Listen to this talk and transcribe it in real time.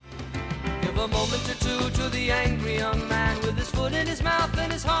a moment or two to the angry young man with his foot in his mouth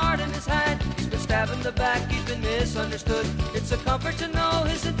and his heart in his hand. He's been stabbed in the back, he's been misunderstood. It's a comfort to know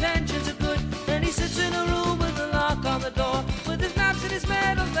his intentions are good. And he sits in a room with a lock on the door, with his maps and his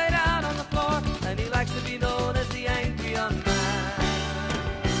medals laid out on the floor. And he likes to be known as the angry young man.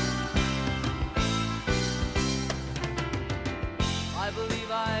 I believe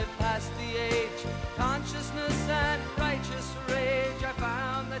I've passed the age, consciousness and righteous rage. I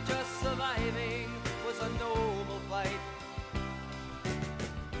found that just surviving was a noble fight.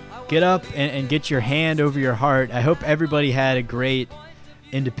 Get up and get your hand over your heart. I hope everybody had a great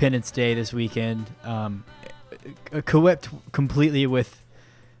Independence Day this weekend. Equipped completely with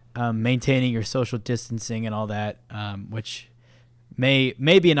maintaining your social distancing and all that, which may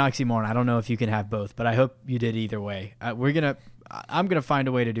be an oxymoron. I don't know if you can have both, but I hope you did either way. I'm gonna find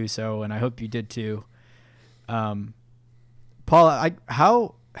a way to do so, and I hope you did too. Paula,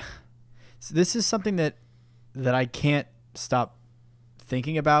 so this is something that I can't stop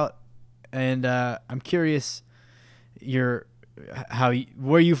thinking about, and I'm curious where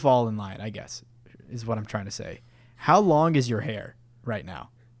you fall in line, I guess, is what I'm trying to say. How long is your hair right now?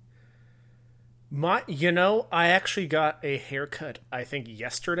 I actually got a haircut, I think,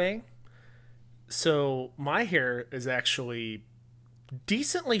 yesterday. So my hair is actually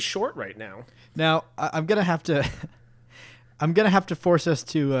decently short right now. Now I'm gonna have to force us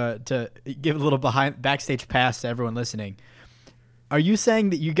to give a little backstage pass to everyone listening. Are you saying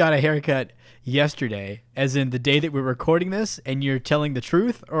that you got a haircut yesterday, as in the day that we're recording this, and you're telling the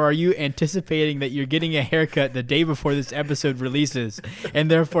truth, or are you anticipating that you're getting a haircut the day before this episode releases, and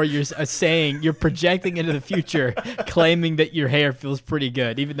therefore you're projecting into the future, claiming that your hair feels pretty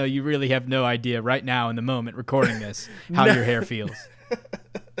good, even though you really have no idea right now in the moment recording this how your hair feels?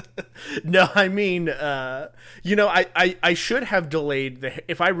 No, I mean, I should have delayed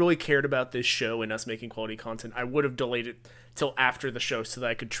if I really cared about this show and us making quality content, I would have delayed it till after the show so that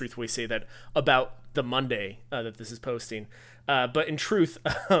I could truthfully say that about the Monday that this is posting. But in truth,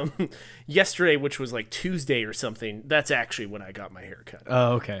 yesterday, which was like Tuesday or something, that's actually when I got my haircut.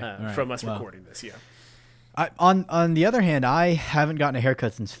 Oh, okay. Right. From us recording this, yeah. On the other hand, I haven't gotten a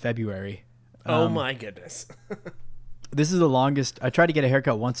haircut since February. Oh my goodness. This is the longest. I try to get a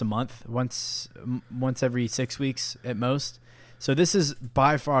haircut once a month, once every 6 weeks at most. So this is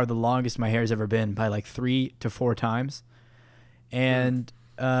by far the longest my hair's ever been, by like 3 to 4 times. And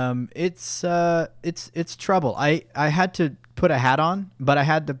it's trouble. I had to put a hat on, but I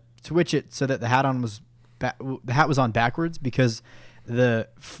had to switch it so that the hat was on backwards, because the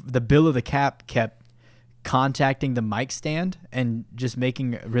bill of the cap kept contacting the mic stand and just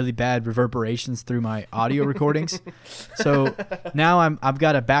making really bad reverberations through my audio recordings. So now I've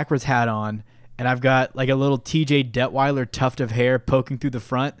got a backwards hat on, and I've got like a little TJ Detweiler tuft of hair poking through the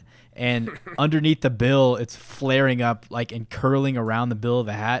front, and underneath the bill it's flaring up like and curling around the bill of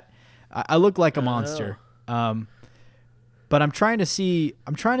the hat. I look like a monster. But I'm trying to see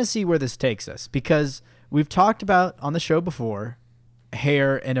where this takes us, because we've talked about on the show before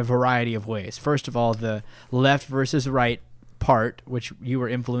hair in a variety of ways. First of all, the left versus right part, which you were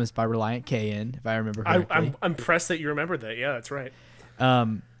influenced by Relient K in, if I remember correctly. I'm impressed that you remembered that. Yeah, that's right.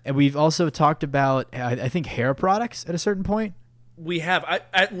 And we've also talked about, I think, hair products at a certain point. We have.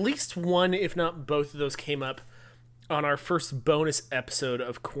 At least one, if not both of those, came up on our first bonus episode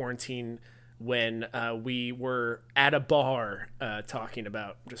of Quarantine when we were at a bar talking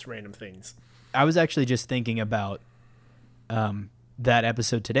about just random things. I was actually just thinking about that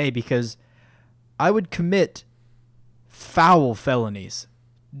episode today, because I would commit foul felonies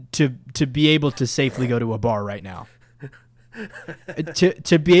to be able to safely go to a bar right now.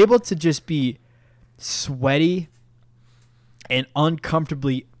 to be able to just be sweaty and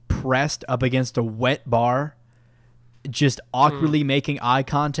uncomfortably pressed up against a wet bar, just awkwardly making eye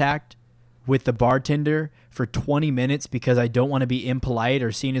contact with the bartender for 20 minutes because I don't want to be impolite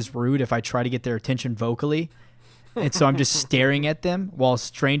or seen as rude if I try to get their attention vocally. And so I'm just staring at them while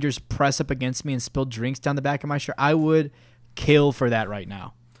strangers press up against me and spill drinks down the back of my shirt. I would kill for that right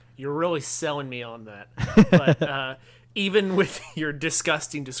now. You're really selling me on that. But even with your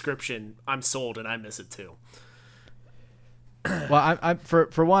disgusting description, I'm sold and I miss it too. Well, I'm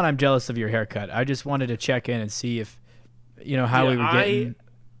for one, I'm jealous of your haircut. I just wanted to check in and see if, how we were getting.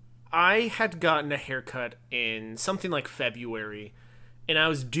 I had gotten a haircut in something like February, and I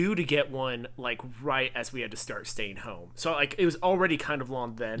was due to get one like right as we had to start staying home. So like it was already kind of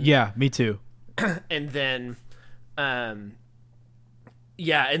long then. Yeah, me too. And then, and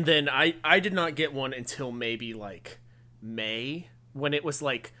then I did not get one until maybe like May, when it was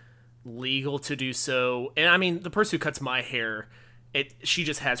like legal to do so. And I mean, the person who cuts my hair she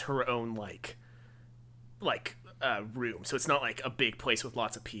just has her own room, so it's not like a big place with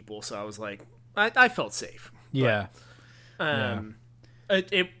lots of people. So I was like, I felt safe. Yeah. I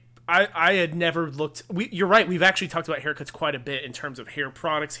had never looked. You're right. We've actually talked about haircuts quite a bit in terms of hair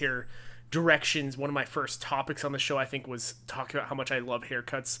products, hair directions. One of my first topics on the show, I think, was talking about how much I love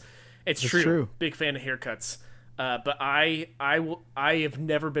haircuts. It's true. Big fan of haircuts. But I have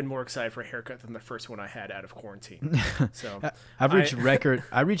never been more excited for a haircut than the first one I had out of quarantine. So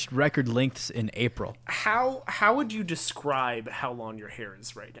I reached record lengths in April. How would you describe how long your hair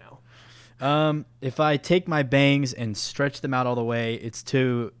is right now? If I take my bangs and stretch them out all the way, it's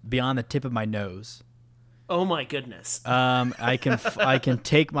to beyond the tip of my nose. Oh my goodness. I can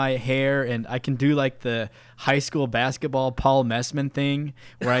take my hair and I can do like the high school basketball Paul Messman thing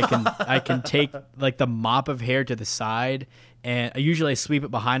where I can take like the mop of hair to the side, and I usually sweep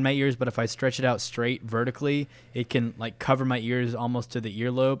it behind my ears, but if I stretch it out straight vertically, it can like cover my ears almost to the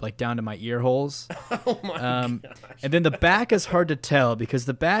earlobe, like down to my ear holes. Oh my gosh. And then the back is hard to tell because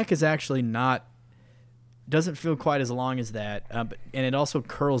the back is actually doesn't feel quite as long as that, and it also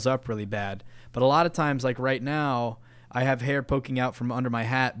curls up really bad. But a lot of times, like right now, I have hair poking out from under my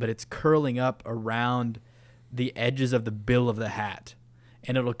hat, but it's curling up around the edges of the bill of the hat.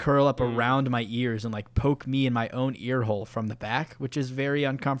 And it'll curl up around my ears and like poke me in my own ear hole from the back, which is very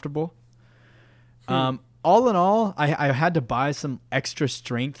uncomfortable. All in all, I had to buy some extra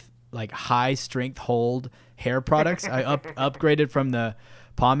strength, like high strength hold hair products. I upgraded from the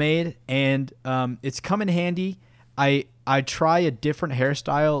pomade, and it's come in handy. I try a different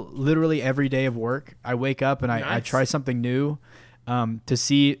hairstyle literally every day of work. I wake up and Nice. I try something new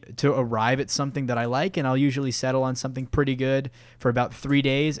to arrive at something that I like, and I'll usually settle on something pretty good for about 3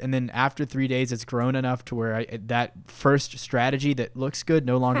 days, and then after 3 days it's grown enough to where that first strategy that looks good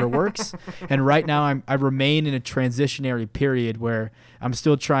no longer works. And right now I remain in a transitionary period where I'm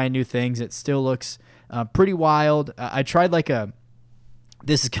still trying new things. It still looks pretty wild. I tried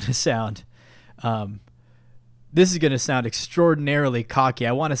this is going to sound extraordinarily cocky.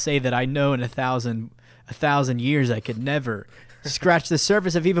 I want to say that I know in a thousand years I could never scratch the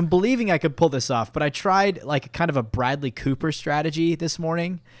surface of even believing I could pull this off. But I tried like kind of a Bradley Cooper strategy this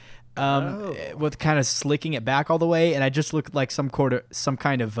morning, with kind of slicking it back all the way, and I just looked like some kind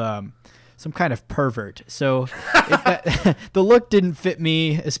of pervert. So the look didn't fit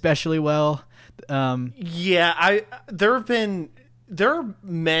me especially well. Yeah, there are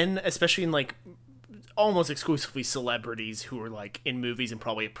men, especially in like almost exclusively celebrities, who are like in movies and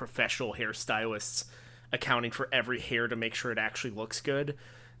probably professional hairstylists accounting for every hair to make sure it actually looks good,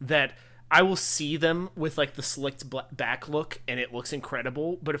 that I will see them with like the slicked back look and it looks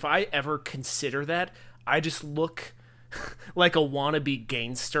incredible. But if I ever consider that, I just look like a wannabe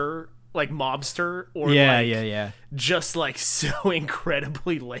gangster, like mobster, or just like so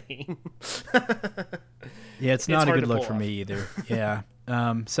incredibly lame. Yeah, it's not a good look for me either. Yeah.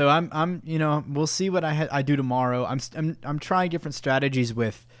 So I'm we'll see what I do tomorrow. I'm trying different strategies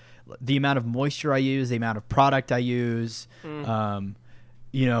with the amount of moisture I use, the amount of product I use, how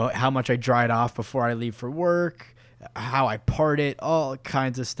much I dry it off before I leave for work, how I part it, all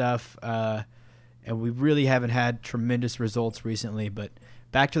kinds of stuff. And we really haven't had tremendous results recently, but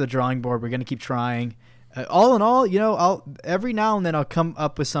back to the drawing board. We're going to keep trying. All in all, every now and then I'll come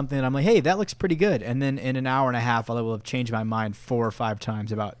up with something that I'm like, hey, that looks pretty good. And then in an hour and a half, I will have changed my mind 4 or 5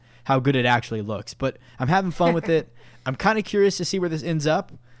 times about how good it actually looks. But I'm having fun with it. I'm kind of curious to see where this ends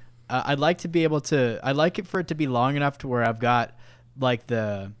up. I'd like it for it to be long enough to where I've got like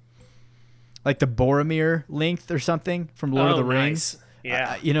the Boromir length or something from Lord of the Rings.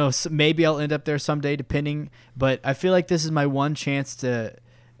 Yeah. So maybe I'll end up there someday, depending. But I feel like this is my one chance to.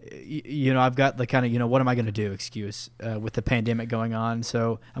 I've got the kind of, what am I going to do excuse with the pandemic going on.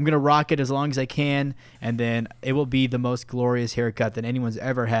 So I'm going to rock it as long as I can. And then it will be the most glorious haircut that anyone's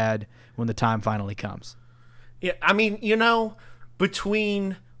ever had when the time finally comes. Yeah. I mean,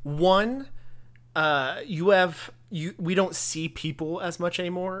 between one, we don't see people as much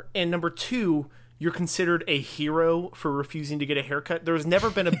anymore. And number 2, you're considered a hero for refusing to get a haircut. There's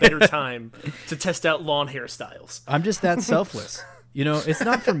never been a better time to test out lawn hairstyles. I'm just that selfless. It's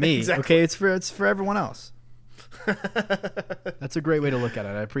not for me. Exactly. Okay, it's for everyone else. That's a great way to look at it.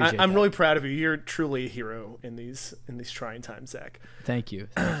 I appreciate it. I'm really proud of you. You're truly a hero in these trying times, Zach. Thank you.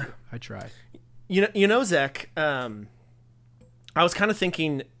 I try. Zach, I was kind of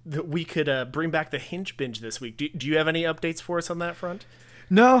thinking that we could bring back the Hinge binge this week. Do you have any updates for us on that front?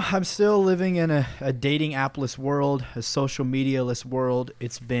 No, I'm still living in a dating app-less world, a social media-less world.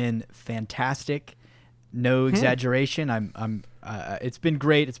 It's been fantastic. No exaggeration. It's been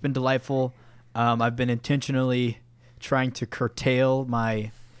great. It's been delightful. I've been intentionally trying to curtail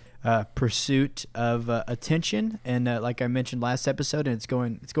my pursuit of attention, and like I mentioned last episode, and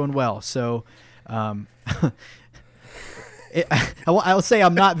it's going well. So I'll say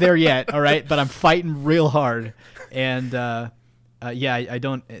I'm not there yet, all right, but I'm fighting real hard, and I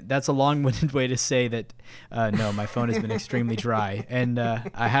don't. That's a long-winded way to say that. No, my phone has been extremely dry, and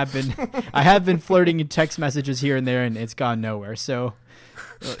I have been flirting in text messages here and there, and it's gone nowhere. So,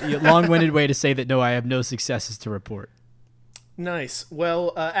 long-winded way to say that no, I have no successes to report. Nice.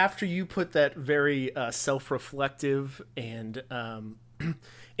 Well, after you put that very self-reflective and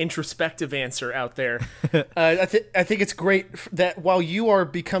introspective answer out there, I think it's great that while you are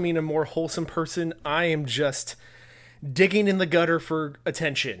becoming a more wholesome person, I am just digging in the gutter for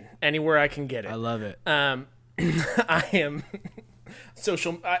attention anywhere I can get it. I love it. I am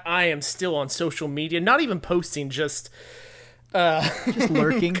I am still on social media, not even posting, just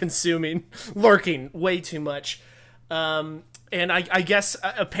lurking, lurking way too much. And I guess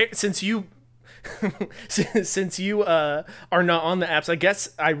since you since you are not on the apps, I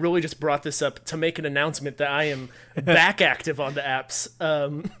guess I really just brought this up to make an announcement that I am back active on the apps.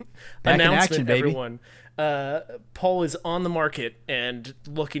 Back in announcement, action, baby. everyone. Paul is on the market and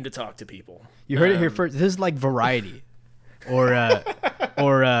looking to talk to people. You heard it here first. This is like Variety or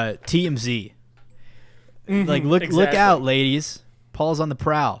TMZ. Like look out, ladies. Paul's on the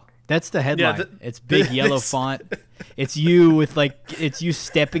prowl. That's the headline. Yeah, it's big yellow font. It's you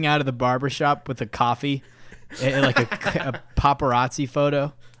stepping out of the barbershop with a coffee, and like a paparazzi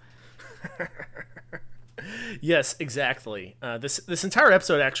photo. Yes, exactly. This entire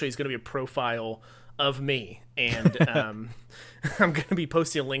episode actually is going to be a profile of me, and I'm going to be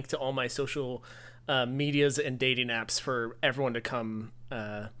posting a link to all my social medias and dating apps for everyone to come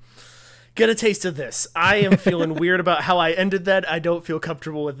get a taste of this. I am feeling weird about how I ended that. I don't feel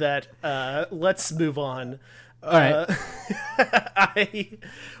comfortable with that. Let's move on. All right.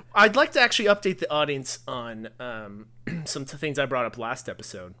 I'd like to actually update the audience on some things I brought up last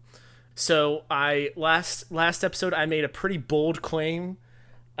episode. So last episode I made a pretty bold claim,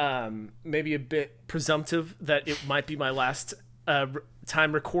 maybe a bit presumptive, that it might be my last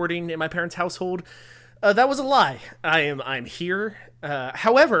time recording in my parents' household. That was a lie. I'm here.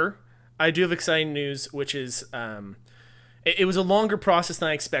 However, I do have exciting news, which is it was a longer process than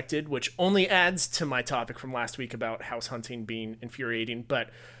I expected, which only adds to my topic from last week about house hunting being infuriating.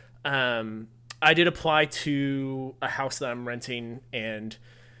 But I did apply to a house that I'm renting, and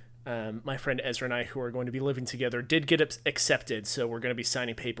my friend Ezra and I, who are going to be living together, did get accepted. So we're going to be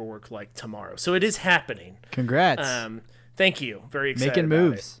signing paperwork like tomorrow. So it is happening. Congrats. Thank you. Very excited. Making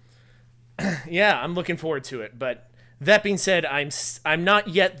moves. Yeah, I'm looking forward to it. But that being said, I'm not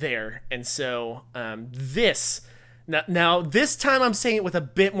yet there, and so this time I'm saying it with a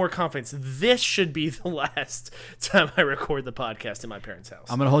bit more confidence. This should be the last time I record the podcast in my parents' house.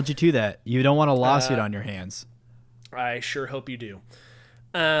 I'm gonna hold you to that. You don't want a lawsuit on your hands. I sure hope you do.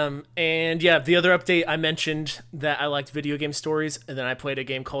 And yeah, the other update, I mentioned that I liked video game stories, and then I played a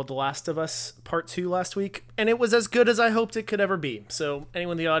game called The Last of Us Part 2 last week, and it was as good as I hoped it could ever be. So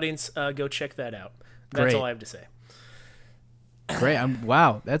anyone in the audience, go check that out. That's all I have to say. Great.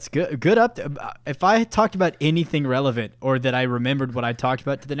 Wow, that's good. Good if I talked about anything relevant, or that I remembered what I talked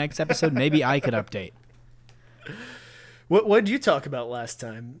about to the next episode, maybe I could update. What did you talk about last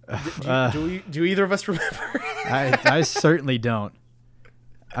time? Do either of us remember? I certainly don't.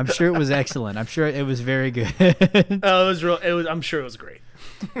 I'm sure it was excellent. I'm sure it was very good. Oh, it was real. I'm sure it was great.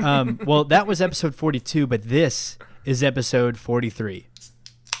 Well, that was episode 42, but this is episode 43.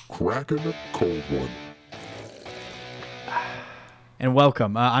 Cracking a cold one. And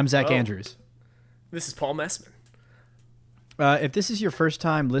welcome. I'm Zach Andrews. This is Paul Messman. If this is your first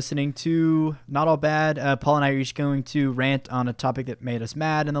time listening to Not All Bad, Paul and I are each going to rant on a topic that made us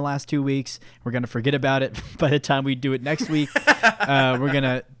mad in the last 2 weeks. We're going to forget about it by the time we do it next week. We're going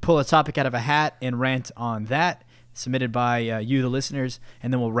to pull a topic out of a hat and rant on that, submitted by you, the listeners,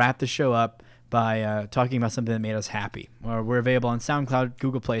 and then we'll wrap the show up by talking about something that made us happy. We're available on SoundCloud,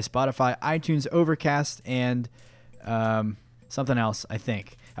 Google Play, Spotify, iTunes, Overcast, and something else, I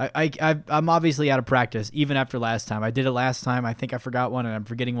think. I'm obviously out of practice, even after last time. I did it last time. I think I forgot one, and I'm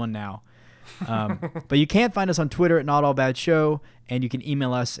forgetting one now. But you can find us on Twitter at Not All Bad Show, and you can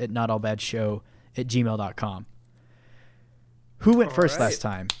email us at notallbadshow@gmail.com. Who went first last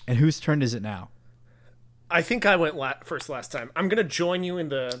time, and whose turn is it now? I think I went first last time. I'm going to join you in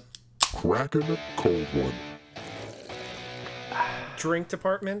the cracking a cold one drink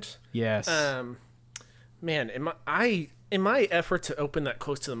department. Yes. Man, in my effort to open that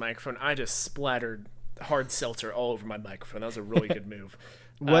close to the microphone, I just splattered hard seltzer all over my microphone. That was a really good move.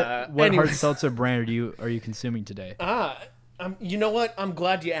 What hard anyways. seltzer brand are you consuming today? You know what? I'm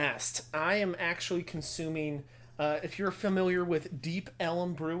glad you asked. I am actually consuming. If you're familiar with Deep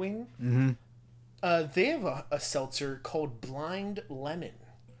Ellum Brewing, they have a seltzer called Blind Lemon.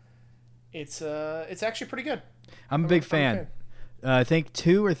 It's actually pretty good. I'm a big fan. I think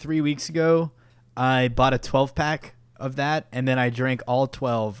 2 or 3 weeks ago, I bought a 12-pack of that, and then I drank all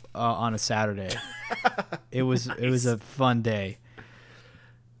 12 on a Saturday. It was a fun day.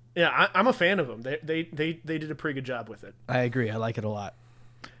 Yeah, I'm a fan of them. They did a pretty good job with it. I agree. I like it a lot.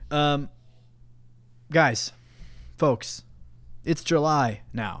 Guys, folks, it's July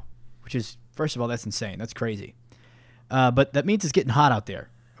now, which is, first of all, that's insane. That's crazy. But that means it's getting hot out there,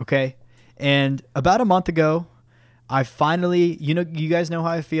 okay? And about a month ago, I finally, you guys know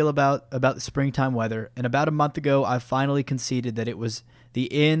how I feel about the springtime weather. And about a month ago, I finally conceded that it was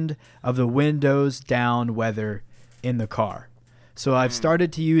the end of the windows down weather in the car. So I've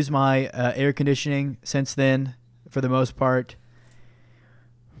started to use my air conditioning since then, for the most part.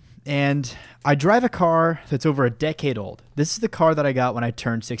 And I drive a car that's over a decade old. This is the car that I got when I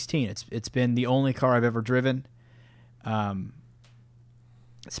turned 16. It's been the only car I've ever driven.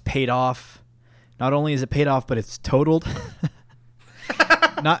 It's paid off. Not only is it paid off, but it's totaled.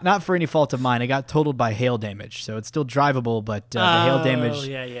 Not for any fault of mine. It got totaled by hail damage, so it's still drivable, but the hail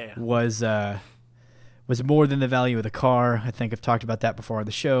damage was more than the value of the car. I think I've talked about that before on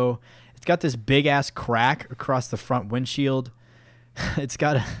the show. It's got this big ass crack across the front windshield. It's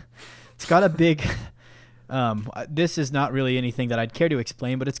got a big. This is not really anything that I'd care to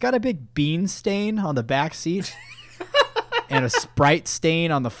explain, but it's got a big bean stain on the back seat and a Sprite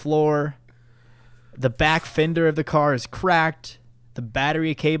stain on the floor. The back fender of the car is cracked. The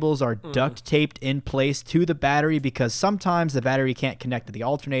battery cables are duct taped in place to the battery because sometimes the battery can't connect to the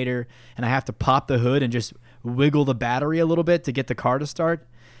alternator, and I have to pop the hood and just wiggle the battery a little bit to get the car to start.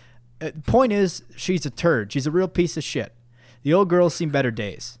 Point is, she's a turd. She's a real piece of shit. The old girl's seen better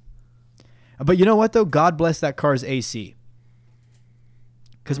days. But you know what, though? God bless that car's AC.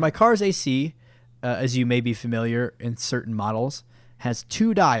 Because my car's AC, as you may be familiar in certain models, has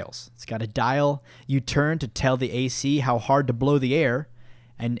 2 dials. It's got a dial you turn to tell the AC how hard to blow the air,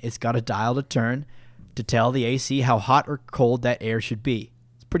 and it's got a dial to turn to tell the AC how hot or cold that air should be.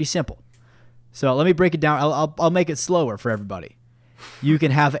 It's pretty simple. So let me break it down. I'll make it slower for everybody. You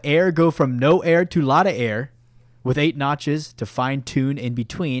can have air go from no air to a lot of air with 8 notches to fine-tune in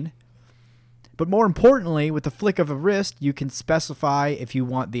between. But more importantly, with the flick of a wrist, you can specify if you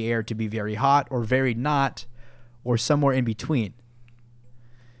want the air to be very hot or very not, or somewhere in between.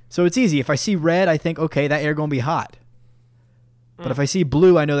 So it's easy. If I see red, I think, okay, that air going to be hot. But if I see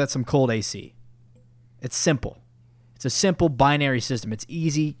blue, I know that's some cold AC. It's simple. It's a simple binary system. It's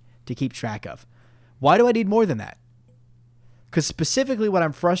easy to keep track of. Why do I need more than that? Because specifically what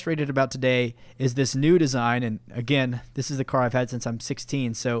I'm frustrated about today is this new design. And again, this is the car I've had since I'm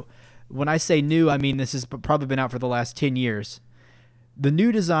 16. So when I say new, I mean this has probably been out for the last 10 years. The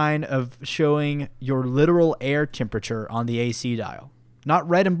new design of showing your literal air temperature on the AC dial. Not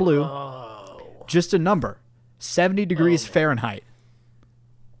red and blue, just a number. 70 degrees Fahrenheit.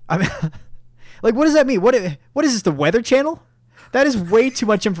 I mean, like, what does that mean? What is this, the Weather Channel? That is way too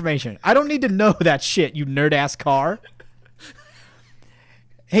much information. I don't need to know that shit, you nerd-ass car.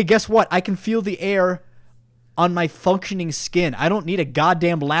 Hey, guess what? I can feel the air on my functioning skin. I don't need a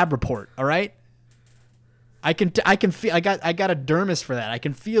goddamn lab report, all right? I can feel. I got a dermis for that. I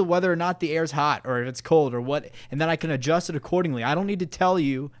can feel whether or not the air's hot or if it's cold or what, and then I can adjust it accordingly. I don't need to tell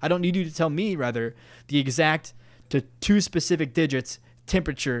you. I don't need you to tell me rather the exact to 2 specific digits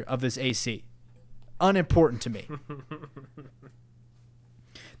temperature of this AC. Unimportant to me.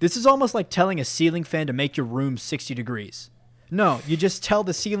 This is almost like telling a ceiling fan to make your room 60 degrees. No, you just tell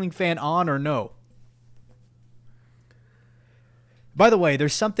the ceiling fan on or no. By the way,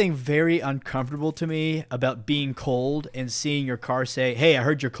 there's something very uncomfortable to me about being cold and seeing your car say, hey, I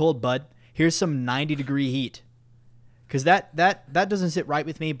heard you're cold, bud. Here's some 90-degree heat. Because that doesn't sit right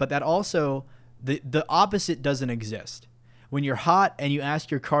with me, but that also, the opposite doesn't exist. When you're hot and you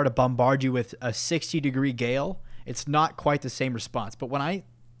ask your car to bombard you with a 60-degree gale, it's not quite the same response. But when I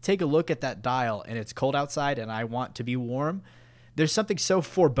take a look at that dial and it's cold outside and I want to be warm, there's something so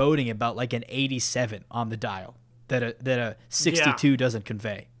foreboding about like an 87 on the dial. That a 62 doesn't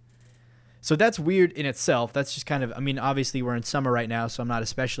convey. So that's weird in itself. That's just kind of, I mean, obviously we're in summer right now, so I'm not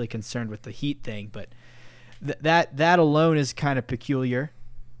especially concerned with the heat thing, but that alone is kind of peculiar.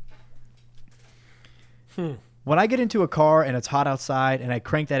 When I get into a car and it's hot outside and I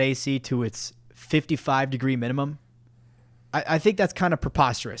crank that AC to its 55-degree minimum, I think that's kind of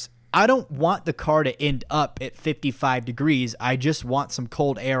preposterous. I don't want the car to end up at 55 degrees. I just want some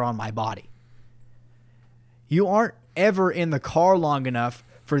cold air on my body. You aren't ever in the car long enough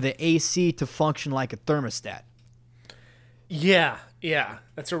for the AC to function like a thermostat. Yeah,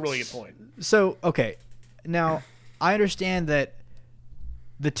 that's a really good point. So, okay, now I understand that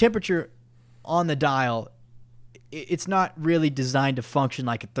the temperature on the dial, it's not really designed to function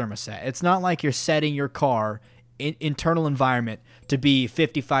like a thermostat. It's not like you're setting your car internal environment to be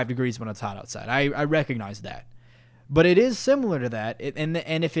 55 degrees when it's hot outside. I recognize that. But it is similar to that. And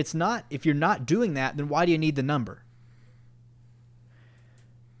if you're not doing that, then why do you need the number?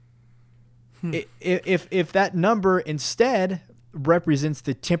 If that number instead represents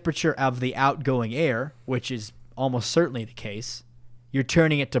the temperature of the outgoing air, which is almost certainly the case, you're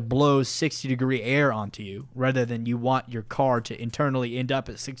turning it to blow 60-degree air onto you rather than you want your car to internally end up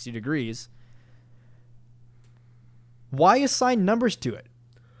at 60 degrees. Why assign numbers to it?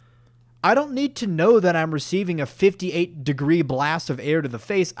 I don't need to know that I'm receiving a 58-degree blast of air to the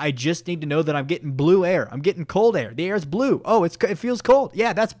face. I just need to know that I'm getting blue air. I'm getting cold air. The air's blue. Oh, it feels cold.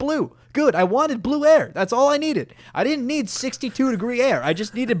 Yeah, that's blue. Good. I wanted blue air. That's all I needed. I didn't need 62-degree air. I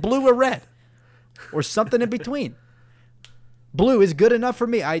just needed blue or red or something in between. Blue is good enough for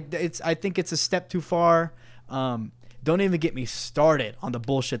me. I think it's a step too far. Don't even get me started on the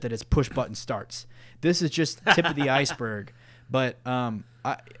bullshit that is push-button starts. This is just the tip of the iceberg. But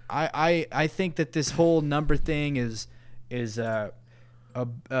I think that this whole number thing is a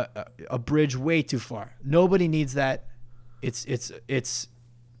bridge way too far. Nobody needs that. It's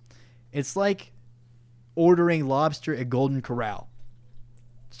like ordering lobster at Golden Corral.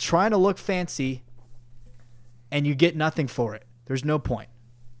 It's trying to look fancy, and you get nothing for it. There's no point.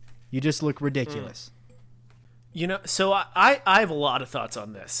 You just look ridiculous. You know, so I have a lot of thoughts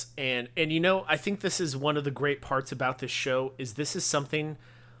on this, and you know, I think this is one of the great parts about this show is this is something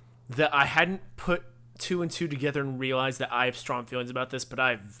that I hadn't put two and two together and realized that I have strong feelings about this, but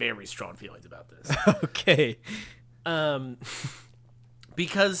I have very strong feelings about this. Okay.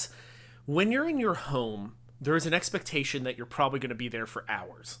 Because when you're in your home, there is an expectation that you're probably going to be there for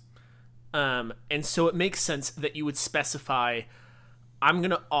hours. And so it makes sense that you would specify, I'm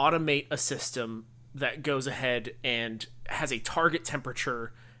going to automate a system that goes ahead and has a target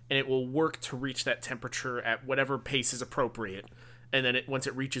temperature, and it will work to reach that temperature at whatever pace is appropriate. And then once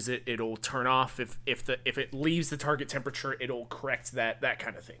it reaches it, it'll turn off. If it leaves the target temperature, it'll correct that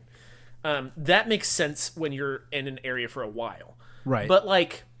kind of thing. That makes sense when you're in an area for a while. Right. But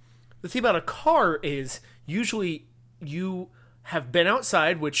like the thing about a car is usually you have been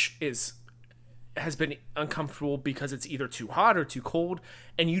outside, which has been uncomfortable because it's either too hot or too cold,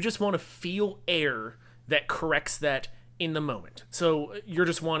 and you just want to feel air that corrects that in the moment. So you're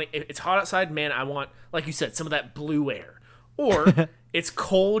just wanting, if it's hot outside, man, I want, like you said, some of that blue air. Or it's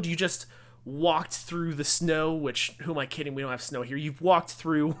cold, you just walked through the snow, which, who am I kidding? We don't have snow here. You've walked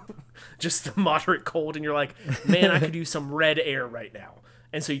through just the moderate cold, and you're like, man, I could use some red air right now.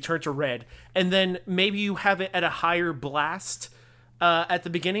 And so you turn to red. And then maybe you have it at a higher blast at the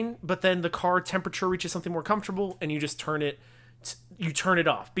beginning, but then the car temperature reaches something more comfortable, and you just turn it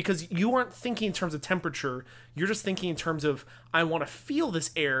off, because you aren't thinking in terms of temperature. You're just thinking in terms of, I want to feel this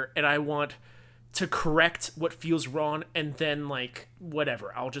air, and I want to correct what feels wrong, and then like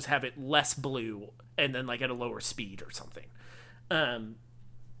whatever, I'll just have it less blue, and then like at a lower speed or something.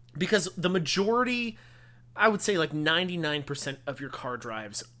 Because the majority, I would say like 99% of your car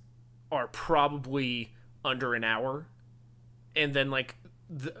drives are probably under an hour. And then, like,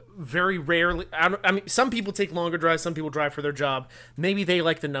 very rarely, I mean, some people take longer drives, some people drive for their job. Maybe they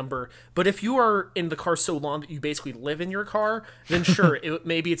like the number. But if you are in the car so long that you basically live in your car, then sure,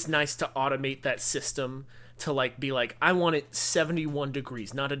 maybe it's nice to automate that system to, like, be like, I want it 71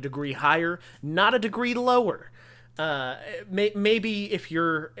 degrees, not a degree higher, not a degree lower. Maybe if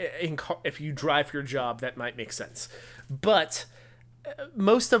you drive for your job, that might make sense. But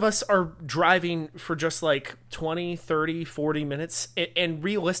most of us are driving for just like 20, 30, 40 minutes. And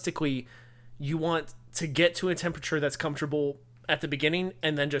realistically, you want to get to a temperature that's comfortable at the beginning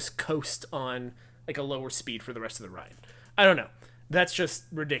and then just coast on like a lower speed for the rest of the ride. I don't know. That's just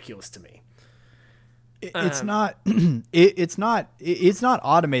ridiculous to me. It's not it's not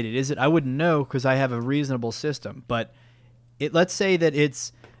automated, is it? I wouldn't know because I have a reasonable system. But let's say that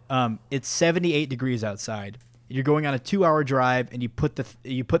it's 78 degrees outside. You're going on a 2-hour drive, and you put the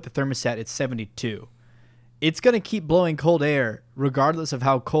thermostat at 72. It's going to keep blowing cold air regardless of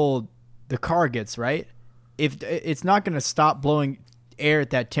how cold the car gets, right? If it's not going to stop blowing air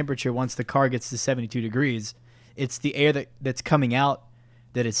at that temperature once the car gets to 72 degrees. It's the air that's coming out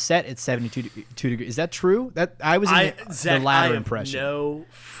that it's set at 72 degrees. Is that true? That I was in the latter impression. No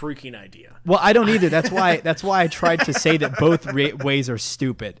freaking idea. Well, I don't either. That's why I tried to say that both ways are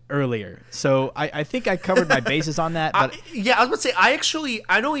stupid earlier. So I think I covered my bases on that. But I was going to say,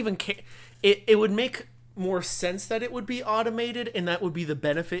 I don't even care. It would make more sense that it would be automated, and that would be the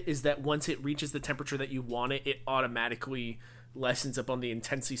benefit, is that once it reaches the temperature that you want it, it automatically lessens up on the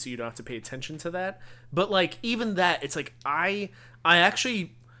intensity, so you don't have to pay attention to that. But like, even that, it's like I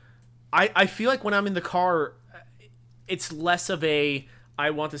feel like when I'm in the car, it's less of a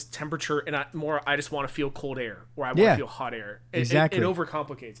I want this temperature and I just want to feel cold air, or I want to feel hot air. Exactly. It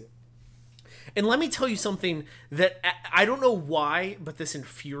overcomplicates it. And let me tell you something that I don't know why, but this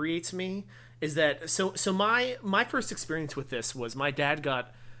infuriates me, is that so my first experience with this was my dad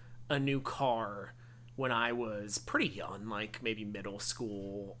got a new car when I was pretty young, like maybe middle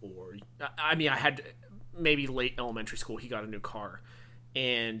school, or I had maybe late elementary school. He got a new car,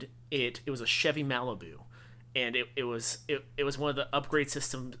 and it was a Chevy Malibu, and it was one of the upgrade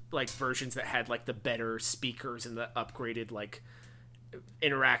system like versions that had like the better speakers and the upgraded like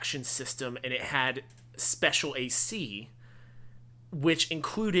interaction system, and it had special AC, which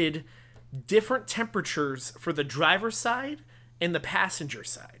included different temperatures for the driver's side and the passenger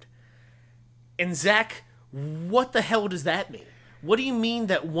side. And Zach, what the hell does that mean? What do you mean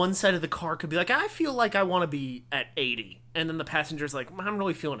that one side of the car could be like, I feel like I want to be at 80, and then the passenger's like, I'm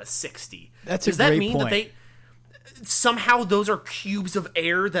really feeling a 60? Does that mean that they somehow those are cubes of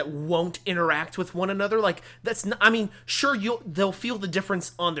air that won't interact with one another? Like, that's not, I mean, sure, they'll feel the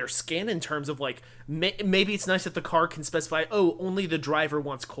difference on their skin in terms of like maybe it's nice that the car can specify, oh, only the driver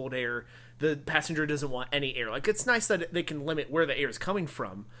wants cold air, the passenger doesn't want any air. Like, it's nice that they can limit where the air is coming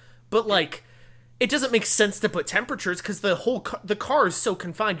from, but like, it doesn't make sense to put temperatures, because the car is so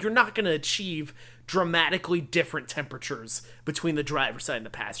confined. You're not going to achieve dramatically different temperatures between the driver's side and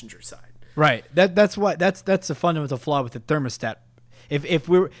the passenger side. Right. That's the fundamental flaw with the thermostat. If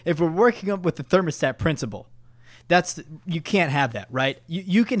we're working up with the thermostat principle, you can't have that, right?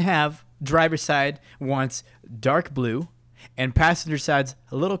 You can have driver's side wants dark blue, and passenger side's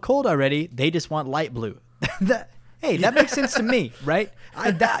a little cold already. They just want light blue. That makes sense to me, right?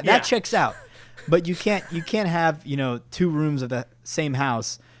 That checks out. But you can't have, two rooms of the same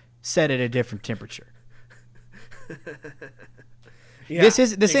house set at a different temperature. Yeah, this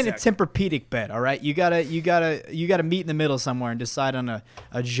ain't a Tempur-Pedic bed, all right? You gotta meet in the middle somewhere and decide on a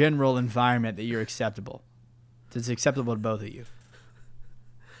general environment that you're acceptable. That's acceptable to both of you.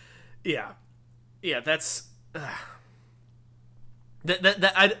 Yeah, that's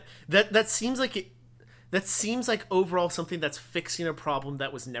that seems like it. That seems like overall something that's fixing a problem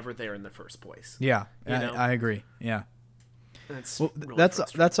that was never there in the first place. Yeah, I agree. Yeah, really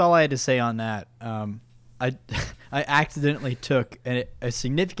that's all I had to say on that. I accidentally took a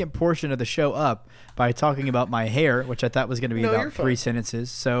significant portion of the show up by talking about my hair, which I thought was going to be about 3 sentences.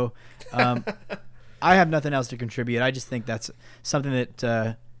 So I have nothing else to contribute. I just think that's something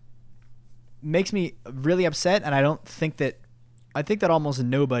that makes me really upset, and I think that almost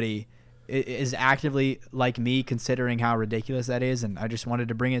nobody is actively like me, considering how ridiculous that is, and I just wanted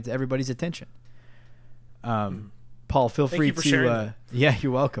to bring it to everybody's attention. Paul, feel free to yeah,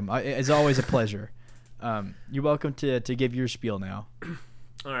 you're welcome. It's always a pleasure. You're welcome to give your spiel now.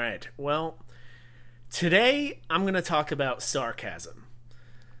 All right. Well, today I'm going to talk about sarcasm.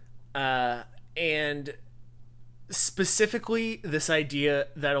 And specifically this idea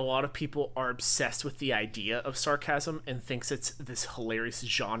that a lot of people are obsessed with the idea of sarcasm and thinks it's this hilarious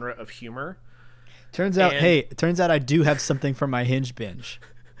genre of humor. Turns out I do have something for my Hinge binge.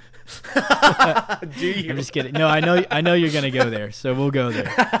 Do you? I'm just kidding. No, I know you're gonna go there, so we'll go there.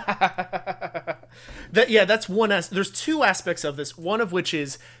 That's one. There's two aspects of this. One of which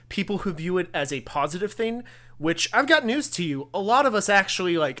is people who view it as a positive thing. Which, I've got news to you. A lot of us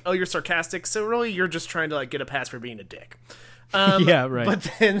actually like, oh, you're sarcastic, so really you're just trying to like get a pass for being a dick. Yeah, right.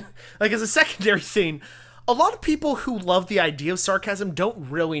 But then, like, as a secondary thing, a lot of people who love the idea of sarcasm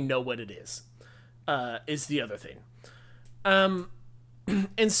don't really know what it is the other thing.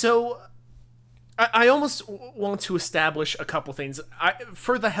 And so I almost want to establish a couple things.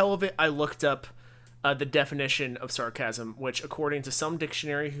 For the hell of it, I looked up the definition of sarcasm, which according to some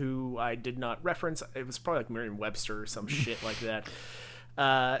dictionary who I did not reference, it was probably like Merriam-Webster or some shit like that,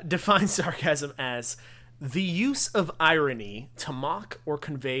 defines sarcasm as the use of irony to mock or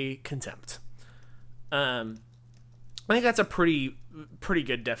convey contempt. I think that's a pretty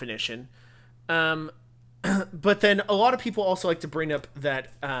good definition. But then a lot of people also like to bring up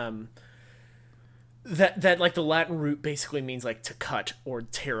that that like the Latin root basically means like to cut or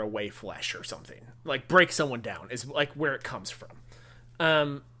tear away flesh or something. Like break someone down is like where it comes from.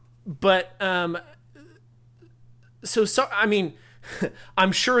 So I mean,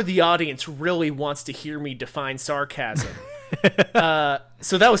 I'm sure the audience really wants to hear me define sarcasm.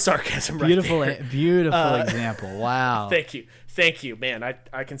 So that was sarcasm, right Beautiful, there. beautiful example. Wow. Thank you, man.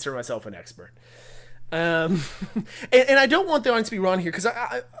 I consider myself an expert. And I don't want the audience to be wrong here, because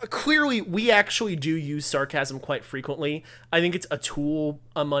I clearly we actually do use sarcasm quite frequently. I think it's a tool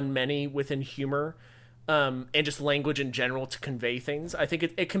among many within humor, and just language in general to convey things. I think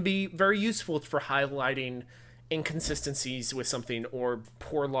it can be very useful for highlighting inconsistencies with something or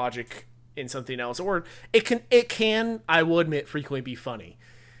poor logic in something else, or it can I will admit frequently be funny.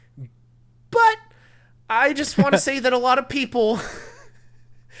 But I just want to say that a lot of people,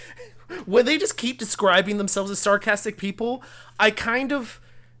 when they just keep describing themselves as sarcastic people, I kind of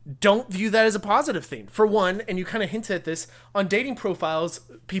don't view that as a positive thing. For one, and you kind of hinted at this, on dating profiles,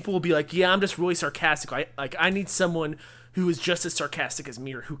 people will be like, yeah, I'm just really sarcastic. I need someone who is just as sarcastic as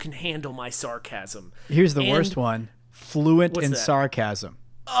me, or who can handle my sarcasm. Here's the worst one. Fluent in that? sarcasm.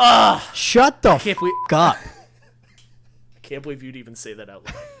 Shut the can't up. I can't believe you'd even say that out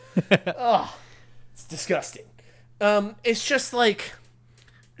loud. It's disgusting. It's just like,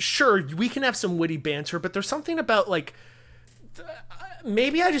 sure, we can have some witty banter, but there's something about, like,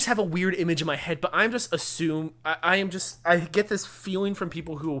 maybe I just have a weird image in my head, but I'm just I get this feeling from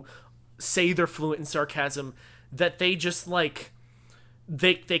people who say they're fluent in sarcasm that they just, like,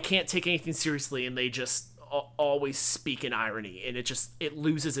 they can't take anything seriously, and they just always speak in irony, and it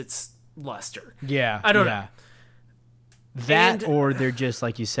loses its luster. Yeah. I don't know. That, or they're just,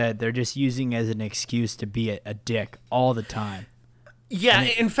 like you said, they're just using it as an excuse to be a dick all the time. Yeah,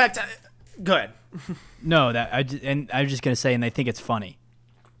 in fact, go ahead. No, I was just gonna say, and they think it's funny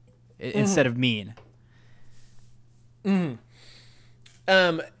instead of mean. So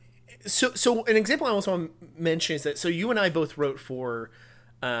an example I also want to mention is that, so you and I both wrote for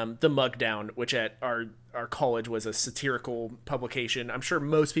the Mug Down, which at our college was a satirical publication. I'm sure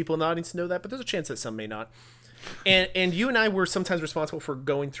most people in the audience know that, but there's a chance that some may not. And you and I were sometimes responsible for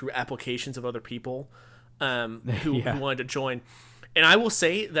going through applications of other people who wanted to join. And I will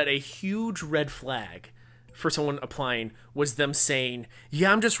say that a huge red flag for someone applying was them saying,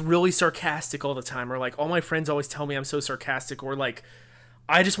 yeah, I'm just really sarcastic all the time, or like, all my friends always tell me I'm so sarcastic, or like,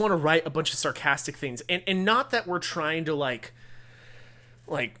 I just want to write a bunch of sarcastic things. And not that we're trying to like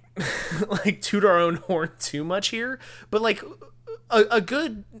toot our own horn too much here, but like a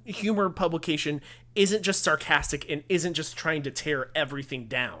good humor publication isn't just sarcastic and isn't just trying to tear everything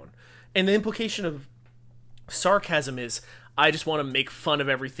down. And the implication of sarcasm is, I just want to make fun of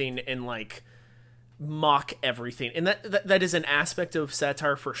everything and like mock everything. And that is an aspect of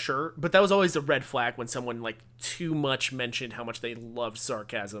satire for sure, but that was always a red flag when someone like too much mentioned how much they loved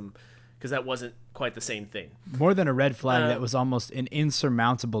sarcasm, because that wasn't quite the same thing. More than a red flag, that was almost an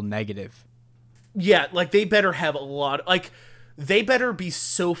insurmountable negative. Yeah, like they better have a lot, like they better be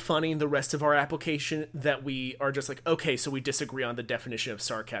so funny in the rest of our application that we are just like, okay, so we disagree on the definition of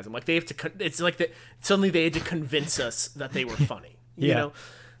sarcasm. Like they have to, it's like that suddenly they had to convince us that they were funny, you know?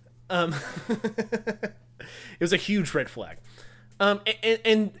 It was a huge red flag.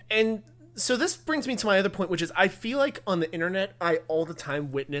 And so this brings me to my other point, which is I feel like on the internet, I all the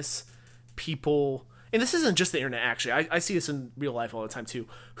time witness people, and this isn't just the internet actually, I see this in real life all the time too,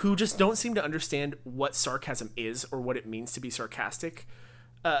 who just don't seem to understand what sarcasm is or what it means to be sarcastic.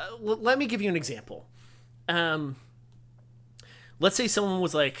 Let me give you an example. Let's say someone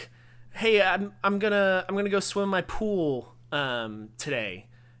was like, hey, I'm gonna go swim in my pool today.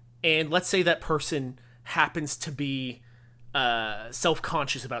 And let's say that person happens to be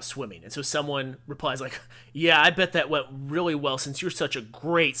self-conscious about swimming. And so someone replies like, yeah, I bet that went really well since you're such a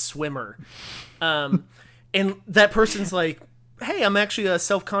great swimmer. And that person's like, hey, I'm actually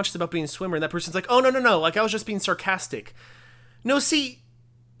self-conscious about being a swimmer. And that person's like, oh, no. Like, I was just being sarcastic. No, see,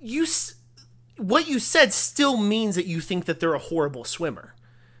 what you said still means that you think that they're a horrible swimmer.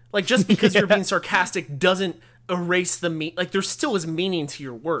 Like, just because you're being sarcastic doesn't erase the like there still is meaning to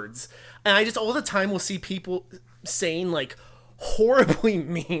your words. And I just all the time will see people saying like horribly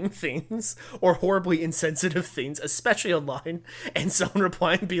mean things or horribly insensitive things, especially online, and someone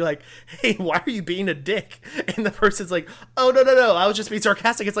reply and be like, hey, why are you being a dick? And the person's like, oh, no, I was just being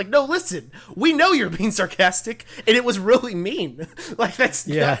sarcastic. It's like, no, listen, we know you're being sarcastic and it was really mean. Like, that's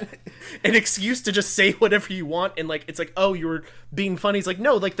not an excuse to just say whatever you want. And like, it's like, oh, you were being funny. It's like,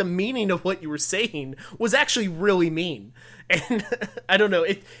 no, like the meaning of what you were saying was actually really mean. And I don't know,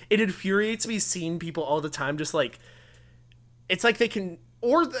 it infuriates me seeing people all the time just like, it's like they can,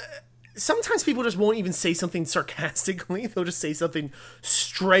 sometimes people just won't even say something sarcastically. They'll just say something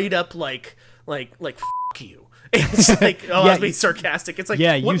straight up like F you. It's like, oh, I Yeah, was being sarcastic. It's like,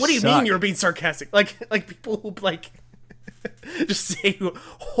 yeah, you what do you suck. mean you're being sarcastic? Like people who like just say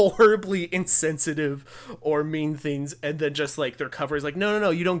horribly insensitive or mean things, and then just like their cover is like, no,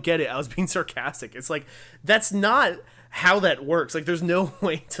 you don't get it. I was being sarcastic. It's like, that's not how that works. Like, there's no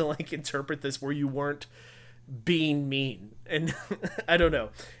way to like interpret this where you weren't being mean. And I don't know.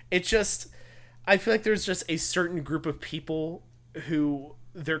 It's just, I feel like there's just a certain group of people who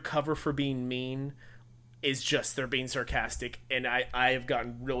their cover for being mean is just they're being sarcastic, and I have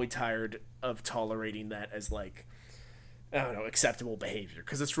gotten really tired of tolerating that as like, I don't know, acceptable behavior,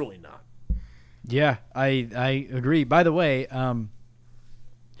 because it's really not. Yeah, I agree. By the way,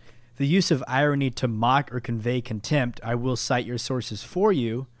 the use of irony to mock or convey contempt, I will cite your sources for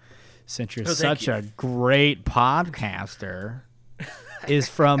you, since you're such a great podcaster, is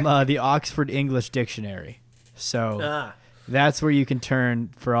from the Oxford English Dictionary. So that's where you can turn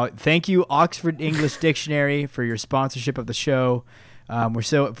for all. Thank you, Oxford English Dictionary, for your sponsorship of the show.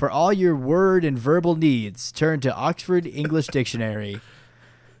 For all your word and verbal needs, turn to Oxford English Dictionary.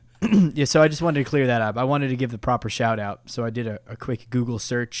 Yeah, so I just wanted to clear that up. I wanted to give the proper shout out, so I did a quick Google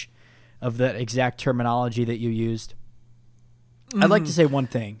search of the exact terminology that you used. I'd like to say one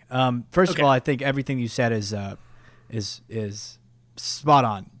thing. First of all, I think everything you said is spot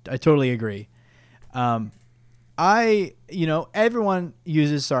on. I totally agree. Everyone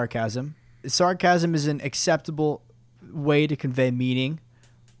uses sarcasm. Sarcasm is an acceptable way to convey meaning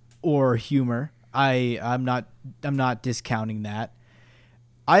or humor. I'm not discounting that.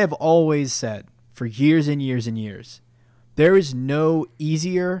 I have always said for years and years and years, there is no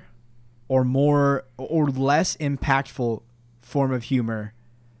easier or more or less impactful form of humor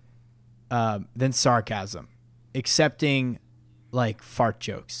than sarcasm, excepting like fart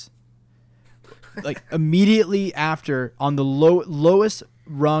jokes. Like immediately after, on the lowest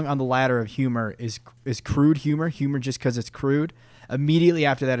rung on the ladder of humor is crude humor just because it's crude. Immediately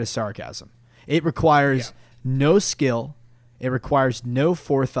after that is sarcasm. It requires no skill. It requires no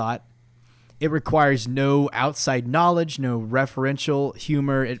forethought. It requires no outside knowledge, no referential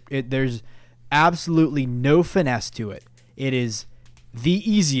humor. There's absolutely no finesse to it. It is the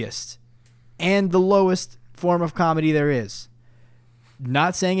easiest and the lowest form of comedy there is.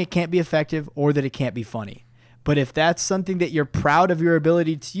 Not saying it can't be effective or that it can't be funny. But if that's something that you're proud of your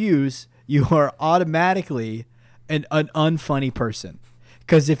ability to use, you are automatically an unfunny person.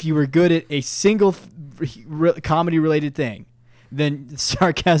 Because if you were good at a single comedy-related thing, then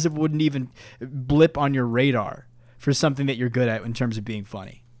sarcasm wouldn't even blip on your radar for something that you're good at in terms of being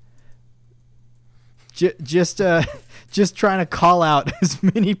funny. Just trying to call out as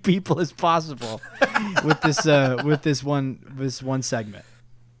many people as possible with this one segment.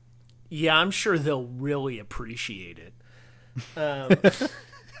 Yeah, I'm sure they'll really appreciate it.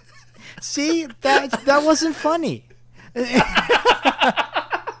 See, that wasn't funny.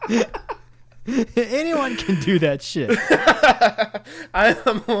 Anyone can do that shit.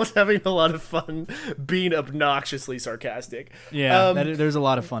 I'm almost having a lot of fun being obnoxiously sarcastic. Yeah, there's a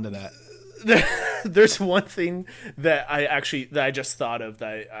lot of fun to that. There's one thing that I just thought of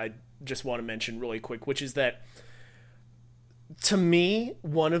that I just want to mention really quick, which is that, to me,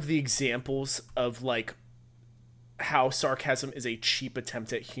 one of the examples of like how sarcasm is a cheap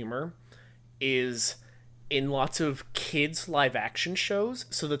attempt at humor is in lots of kids live action shows.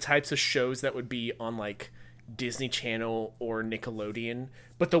 So the types of shows that would be on like Disney Channel or Nickelodeon,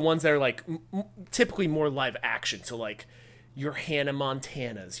 but the ones that are like typically more live action. So like your Hannah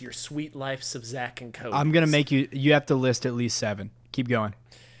Montanas, your Sweet Lives of Zach and Cody. I'm going to make you have to list at least 7. Keep going.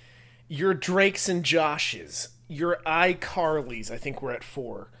 Your Drakes and Joshes, your iCarlys, I think we're at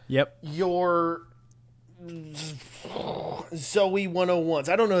 4. Yep. Your Zoe 101s.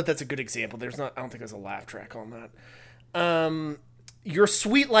 I don't know if that's a good example. I don't think there's a laugh track on that. Your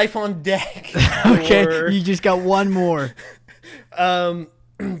Sweet Life on Deck. Okay, you just got one more.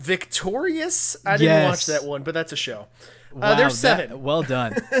 Victorious? I didn't watch that one, but that's a show. Wow, there's 7. Well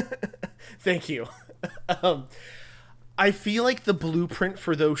done. Thank you. I feel like the blueprint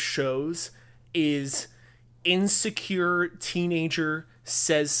for those shows is insecure teenager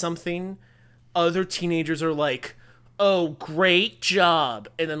says something, other teenagers are like, oh, great job,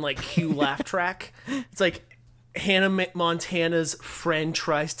 and then like cue laugh track. It's like Hannah Montana's friend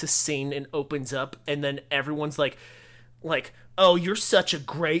tries to sing and opens up, and then everyone's like, oh, you're such a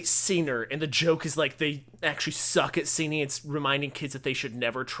great singer, and the joke is like they actually suck at singing. It's reminding kids that they should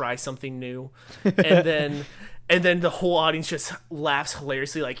never try something new. And then the whole audience just laughs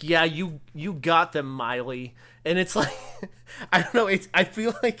hilariously, like, yeah, you got them, Miley. And it's like, I don't know, I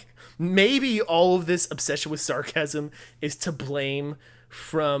feel like maybe all of this obsession with sarcasm is to blame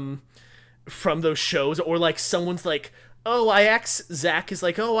from from those shows, or like someone's like, oh, Zach is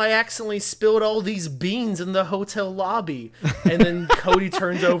like, oh, I accidentally spilled all these beans in the hotel lobby. And then Cody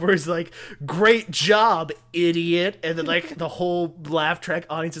turns over, is like, great job, idiot. And then like the whole laugh track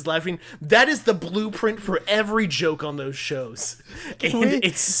audience is laughing. That is the blueprint for every joke on those shows.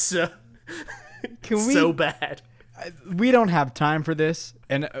 It's so, so bad. We don't have time for this,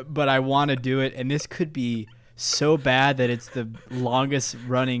 but I want to do it. And this could be so bad that it's the longest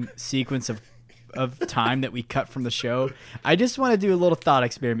running sequence of time that we cut from the show. I just want to do a little thought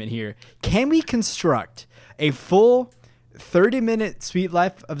experiment here. Can we construct a full 30-minute Sweet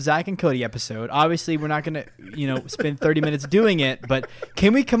Life of Zach and Cody episode? Obviously, we're not going to, spend 30 minutes doing it, but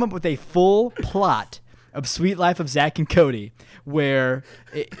can we come up with a full plot of Sweet Life of Zach and Cody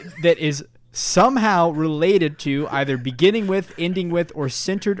that is somehow related to, either beginning with, ending with, or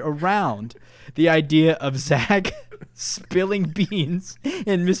centered around the idea of Zach spilling beans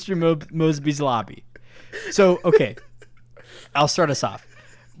in Mr. Mosby's lobby? So, okay, I'll start us off.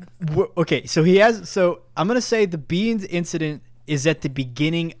 Okay, so I'm going to say the beans incident is at the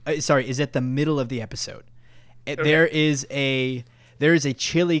beginning, is at the middle of the episode. Okay. There is a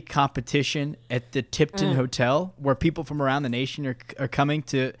chili competition at the Tipton Hotel where people from around the nation are coming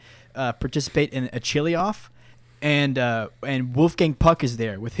to participate in a chili off. And Wolfgang Puck is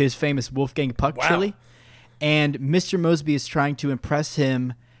there with his famous Wolfgang Puck chili. And Mr. Mosby is trying to impress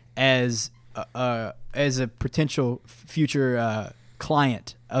him as a potential future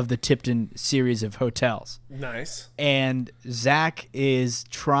client of the Tipton series of hotels. Nice. And Zach is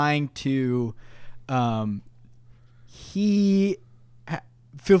trying to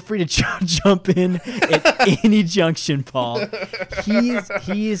feel free to jump in at any junction, Paul.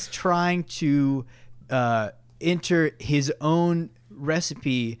 He is trying to enter his own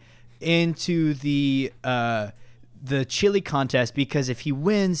recipe into the chili contest, because if he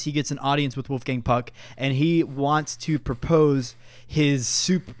wins, he gets an audience with Wolfgang Puck, and he wants to propose his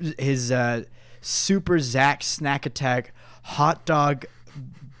super Zach Snack Attack hot dog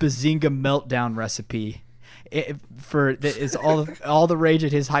Bazinga meltdown recipe. Is all the rage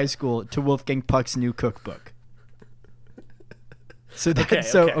at his high school to Wolfgang Puck's new cookbook. So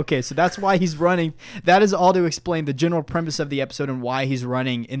that's why he's running. That is all to explain the general premise of the episode and why he's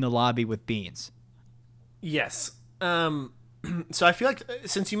running in the lobby with beans. Yes. So I feel like,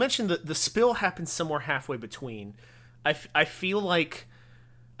 since you mentioned the spill happens somewhere halfway between, I feel like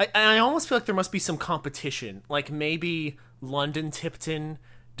I almost feel like there must be some competition. Like maybe London Tipton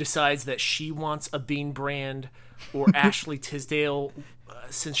decides that she wants a bean brand, or Ashley Tisdale,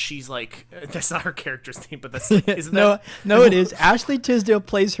 since she's like, that's not her character's name, but that's isn't that? No, it is. Ashley Tisdale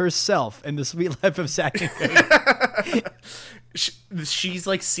plays herself in The Sweet Life of Zach and Cody. She's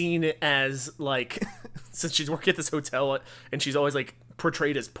like seen as like, since she's working at this hotel and she's always like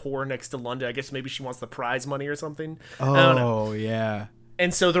portrayed as poor next to London. I guess maybe she wants the prize money or something. Oh, I don't know. Yeah.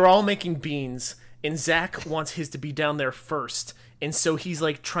 And so they're all making beans, and Zach wants his to be down there first. And so he's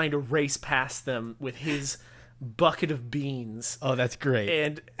like trying to race past them with his bucket of beans. Oh, that's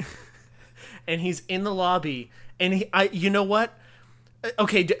great. And he's in the lobby, and you know what?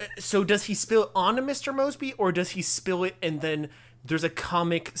 Okay, so does he spill it onto Mr. Mosby, or does he spill it and then there's a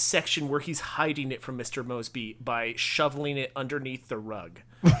comic section where he's hiding it from Mr. Mosby by shoveling it underneath the rug?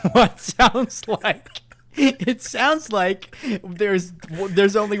 What sounds like? It sounds like there's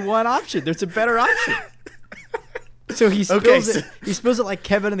only one option. There's a better option. So he spills it. He spills it like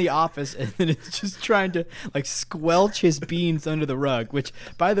Kevin in The Office, and then it's just trying to like squelch his beans under the rug. Which,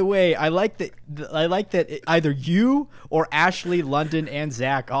 by the way, I like that either you or Ashley, London, and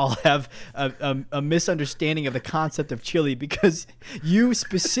Zach all have a misunderstanding of the concept of chili, because you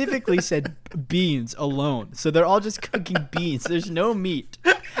specifically said beans alone. So they're all just cooking beans. There's no meat.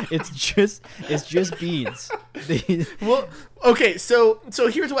 It's just beans. Well, okay, so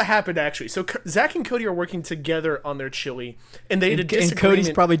here's what happened actually. So Zach and Cody are working together on their chili, and they had a disagreement. And Cody's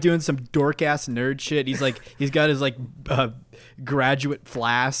probably doing some dork ass nerd shit. He's got his graduate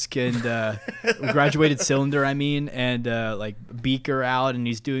flask and graduated cylinder, and like beaker out, and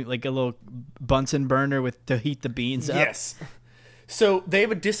he's doing like a little Bunsen burner to heat the beans up. Yes. So they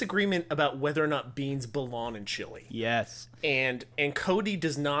have a disagreement about whether or not beans belong in chili. Yes. And Cody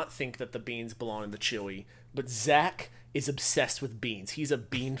does not think that the beans belong in the chili, but Zach is obsessed with beans. He's a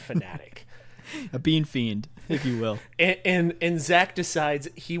bean fanatic. A bean fiend, if you will. And Zach decides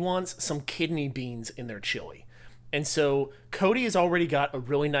he wants some kidney beans in their chili. And so Cody has already got a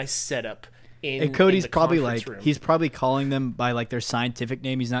really nice setup and Cody's probably room. He's probably calling them by like their scientific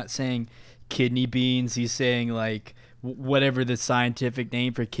name. He's not saying kidney beans. He's saying like whatever the scientific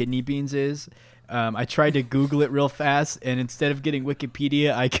name for kidney beans is. I tried to Google it real fast, and instead of getting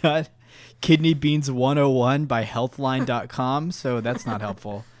Wikipedia, I got Kidney Beans 101 by Healthline.com, so that's not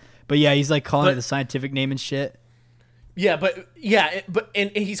helpful. But yeah, he's like calling it the scientific name and shit. Yeah, but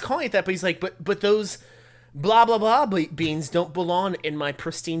he's calling it that, but he's like, but those blah blah blah beans don't belong in my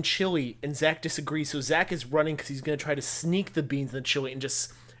pristine chili, and Zach disagrees. So Zach is running because he's gonna try to sneak the beans in the chili and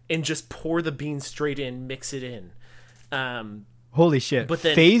just pour the beans straight in, mix it in. Holy shit! But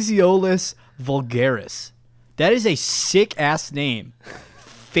then, Phaseolus vulgaris. That is a sick ass name.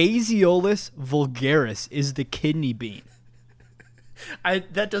 Phaseolus vulgaris is the kidney bean.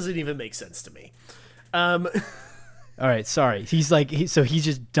 That doesn't even make sense to me. All right, sorry. He's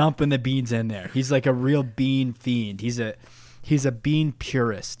just dumping the beans in there. He's like a real bean fiend. He's a bean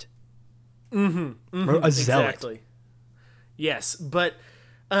purist. Or a zealot. Exactly. Yes, but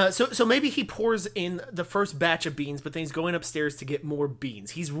so maybe he pours in the first batch of beans, but then he's going upstairs to get more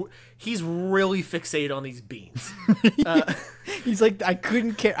beans. He's really fixated on these beans. He's like, I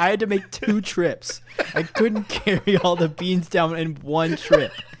couldn't carry. I had to make 2 trips. I couldn't carry all the beans down in one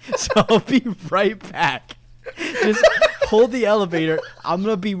trip. So I'll be right back. Just hold the elevator. I'm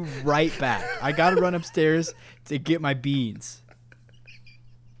gonna be right back. I gotta run upstairs to get my beans.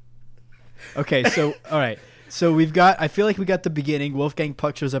 Okay, so all right. So I feel like we got the beginning. Wolfgang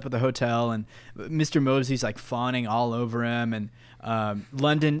Puck shows up at the hotel, and Mr. Mosby's like fawning all over him, and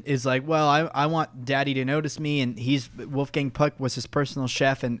London is like, well, I want Daddy to notice me, and Wolfgang Puck was his personal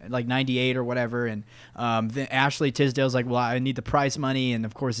chef in like '98 or whatever, and then Ashley Tisdale's like, well, I need the prize money, and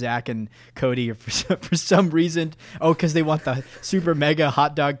of course Zach and Cody are for some reason, because they want the super mega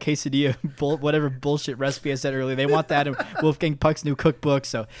hot dog quesadilla, whatever bullshit recipe I said earlier, they want that in Wolfgang Puck's new cookbook,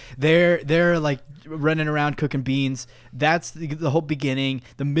 so they're like running around cooking beans. That's the whole beginning.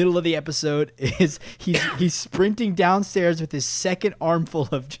 The middle of the episode is he's sprinting downstairs with his second armful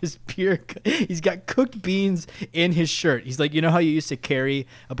of just pure. He's got cooked beans in his shirt. He's like, you know how you used to carry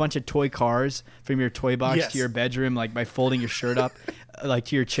a bunch of toy cars from your toy box to your bedroom, like by folding your shirt up, like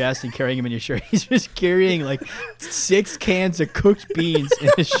to your chest and carrying them in your shirt. He's just carrying like 6 cans of cooked beans in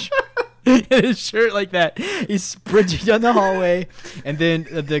his shirt. In his shirt like that. He's sprinting down the hallway, and then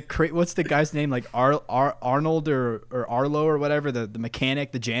what's the guy's name, like Arnold or Arlo or whatever, the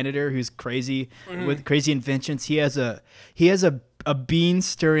mechanic, the janitor who's crazy with crazy inventions. He has a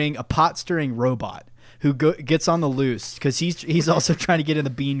pot stirring robot who gets on the loose because he's also trying to get in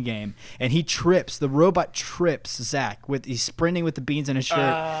the bean game, and the robot trips Zach he's sprinting with the beans in his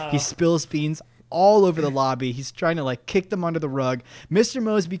shirt. He spills beans all over the lobby. He's trying to like kick them under the rug. Mr.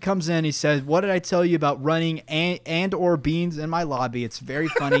 Mosby comes in. He says, "What did I tell you about running and or beans in my lobby?" It's very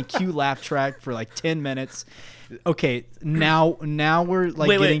funny. Cue laugh track for like 10 minutes. Okay, now we're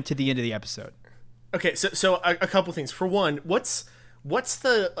like getting to the end of the episode. Okay, so a couple things. For one, what's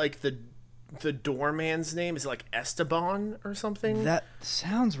the doorman's name? Is it like Esteban or something? That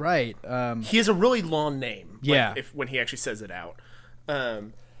sounds right. He has a really long name. Yeah. Like, when he actually says it out.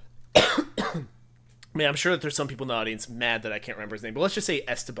 Man, I'm sure that there's some people in the audience mad that I can't remember his name, but let's just say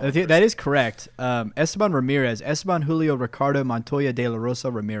Esteban. That is correct. Esteban Ramirez. Esteban Julio Ricardo Montoya de la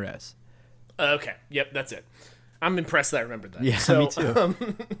Rosa Ramirez. Okay. Yep, that's it. I'm impressed that I remembered that. Yeah, me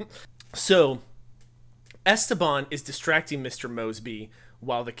too. So, Esteban is distracting Mr. Mosby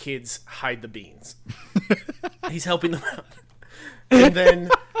while the kids hide the beans. He's helping them out. And then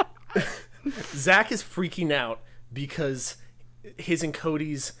Zach is freaking out because his and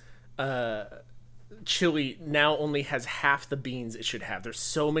Cody's chili now only has half the beans it should have. There's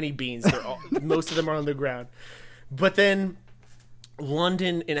so many beans. Most of them are on the ground. But then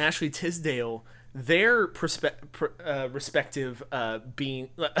London and Ashley Tisdale, their respective bean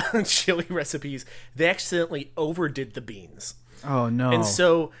chili recipes, they accidentally overdid the beans. Oh, no. And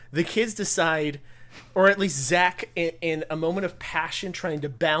so the kids decide, or at least Zach, in a moment of passion trying to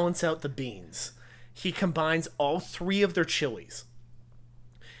balance out the beans, he combines all 3 of their chilies.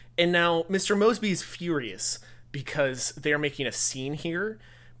 And now Mr. Mosby is furious because they're making a scene here.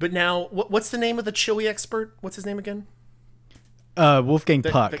 But now, what's the name of the chili expert? What's his name again? Wolfgang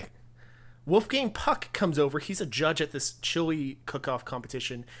Puck. Wolfgang Puck comes over. He's a judge at this chili cook-off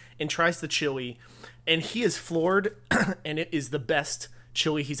competition and tries the chili. And he is floored, and it is the best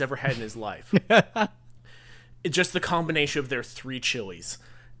chili he's ever had in his life. It's just the combination of their 3 chilies.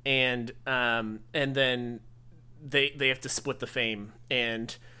 And then they have to split the fame,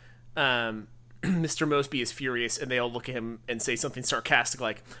 and Mr. Mosby is furious, and they all look at him and say something sarcastic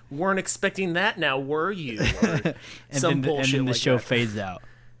like, "Weren't expecting that now, were you?" Or some bullshit. And then the like show that. fades out.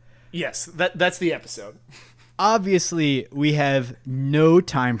 Yes, that's the episode. Obviously, we have no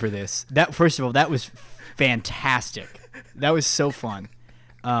time for this. First of all, that was fantastic. That was so fun.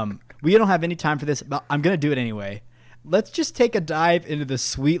 We don't have any time for this, but I'm gonna do it anyway. let's just take a dive into the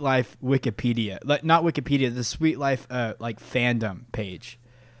Sweet Life Wikipedia. Like, not Wikipedia, the Sweet Life like fandom page.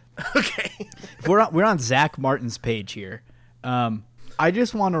 Okay. If we're on Zach Martin's page here. I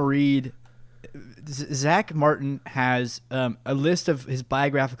just want to read. Zach Martin has a list of his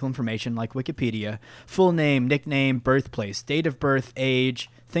biographical information, like Wikipedia: full name, nickname, birthplace, date of birth, age,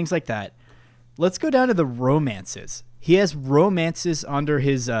 things like that. Let's go down to the romances. He has romances under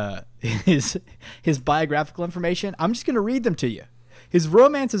his biographical information. I'm just going to read them to you. His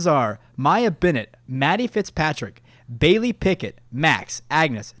romances are Maya Bennett, Maddie Fitzpatrick, Bailey Pickett, Max,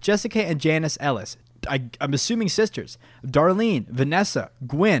 Agnes, Jessica and Janice Ellis. I'm assuming sisters. Darlene, Vanessa,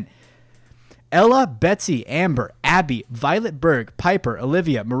 Gwen, Ella, Betsy, Amber, Abby, Violet Berg, Piper,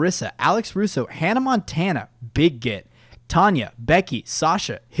 Olivia, Marissa, Alex Russo, Hannah Montana, Big Git, Tanya, Becky,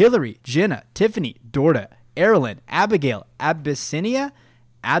 Sasha, Hillary, Jenna, Tiffany, Dorda, Erilyn, Abigail, Abyssinia,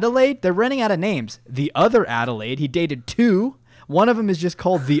 Adelaide. They're running out of names. The other Adelaide. He dated 2. One of them is just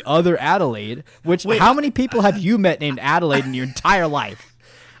called The Other Adelaide, which how many people have you met named Adelaide in your entire life?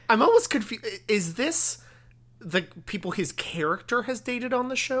 I'm almost confused. Is this the people his character has dated on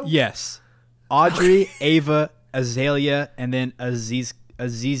the show? Yes. Audrey, Ava, Azalea, and then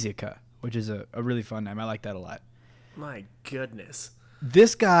Azizika, which is a really fun name. I like that a lot. My goodness.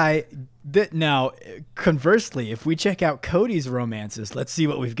 This guy, now, conversely, if we check out Cody's romances, let's see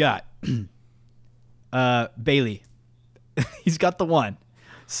what we've got. Bailey. He's got the one.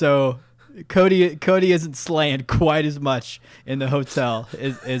 So Cody isn't slaying quite as much in the hotel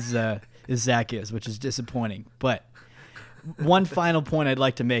as Zach is, which is disappointing. But one final point I'd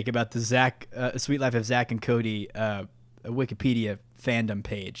like to make about the Sweet Life of Zach and Cody Wikipedia fandom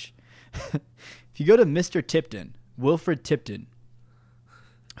page. If you go to Mr. Tipton, Wilfred Tipton,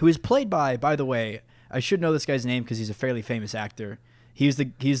 who is played by the way, I should know this guy's name because he's a fairly famous actor. He's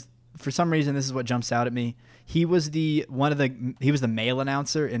for some reason, this is what jumps out at me. He was the male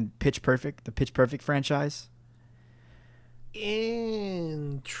announcer in Pitch Perfect, the Pitch Perfect franchise.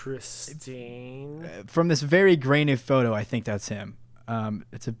 Interesting. From this very grainy photo, I think that's him.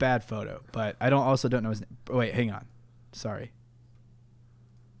 It's a bad photo, but I also don't know his name. Wait, hang on. Sorry.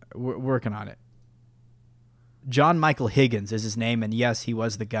 We're working on it. John Michael Higgins is his name, and yes, he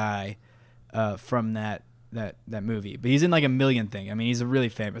was the guy from that movie. But he's in like a million things. I mean, he's really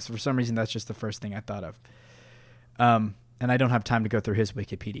famous. For some reason, that's just the first thing I thought of. And I don't have time to go through his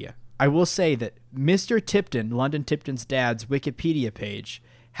Wikipedia. I will say that Mr. Tipton, London Tipton's dad's Wikipedia page,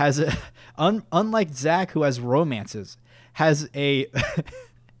 has unlike Zach, who has romances, has the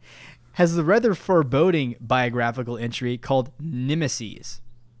rather foreboding biographical entry called Nemesis,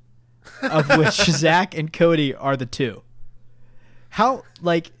 of which Zach and Cody are the 2. How,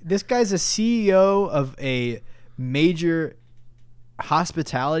 this guy's a CEO of a major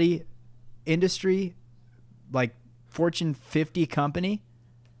hospitality industry, Fortune 50 company,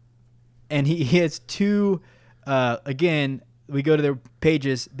 and he has 2, again, we go to their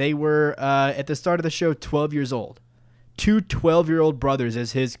pages, they were, at the start of the show, 12 years old. 2 12-year-old brothers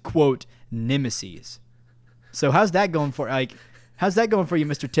as his, quote, nemesis. So how's that going for, you,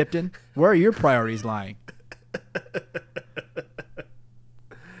 Mr. Tipton? Where are your priorities lying?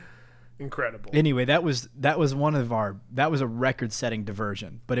 Incredible. Anyway, that was a record-setting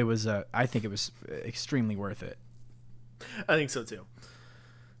diversion, but it was I think it was extremely worth it. I think so too.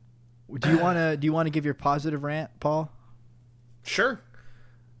 Do you want to give your positive rant, Paul? Sure.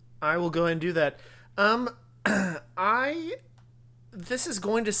 I will go ahead and do that. This is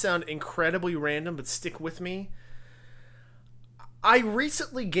going to sound incredibly random, but stick with me. I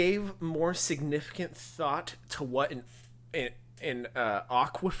recently gave more significant thought to what an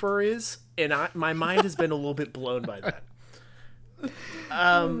aquifer is, and my mind has been a little bit blown by that.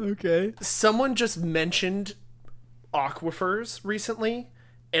 Okay. Someone just mentioned aquifers recently,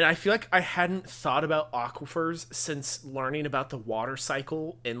 and I feel like I hadn't thought about aquifers since learning about the water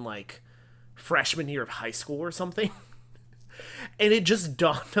cycle in freshman year of high school or something. And it just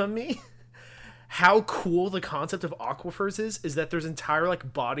dawned on me how cool the concept of aquifers is that there's entire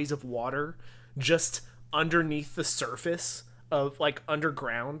bodies of water just underneath the surface of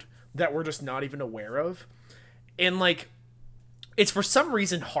underground that we're just not even aware of. And it's for some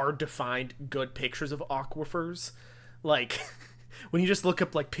reason hard to find good pictures of aquifers. When you just look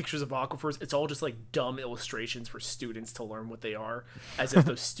up pictures of aquifers, it's all just dumb illustrations for students to learn what they are, as if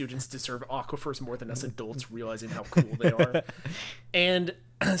those students deserve aquifers more than us adults realizing how cool they are. And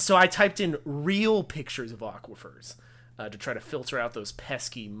so I typed in real pictures of aquifers to try to filter out those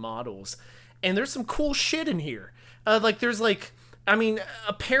pesky models. And there's some cool shit in here. Apparently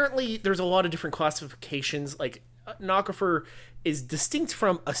there's a lot of different classifications. An aquifer is distinct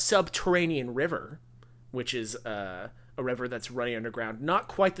from a subterranean river, which is a river that's running underground. Not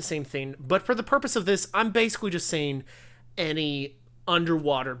quite the same thing, but for the purpose of this, I'm basically just saying any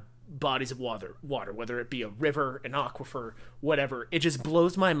underwater bodies of water, whether it be a river, an aquifer, whatever. It just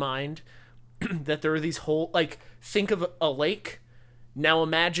blows my mind that there are these whole, like, think of a lake. Now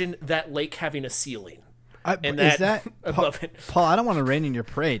imagine that lake having a ceiling. Is that above it. Paul, I don't want to rain in your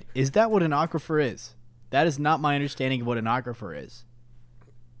parade. Is that what an aquifer is? That is not my understanding of what an aquifer is.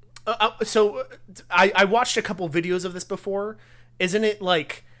 So I watched a couple videos of this before. Isn't it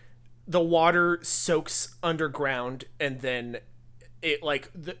like the water soaks underground and then it like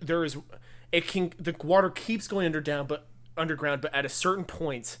the water keeps going underground, but at a certain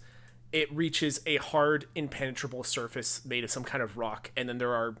point it reaches a hard, impenetrable surface made of some kind of rock, and then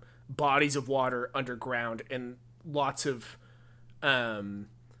there are bodies of water underground, and lots of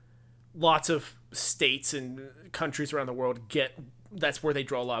states and countries around the world that's where they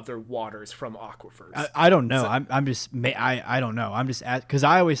draw a lot of their waters from aquifers. I don't know. I don't know. I'm just because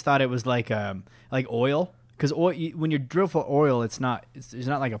I always thought it was like oil. Because when you drill for oil, it's not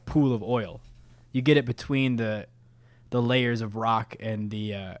like a pool of oil. You get it between the layers of rock and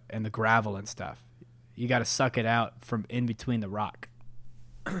the gravel and stuff. You got to suck it out from in between the rock.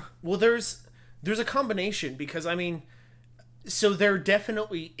 Well, there's a combination, because I mean, so there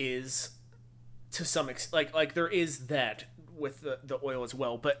definitely is to some extent, like there is that with the oil as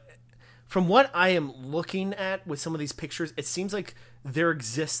well, but from what I am looking at with some of these pictures, it seems like there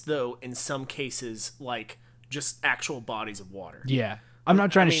exists, though, in some cases, like just actual bodies of water. Yeah. I'm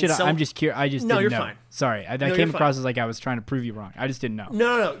not trying to shit on. I'm just curious. I just didn't know. Fine. Sorry, I came across as like I was trying to prove you wrong. I just didn't know.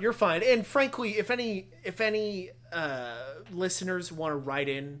 No, you're fine. And frankly, if any listeners want to write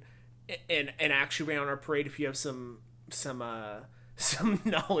in and actually rain on our parade, if you have some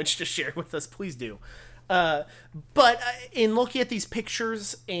knowledge to share with us, please do. But in looking at these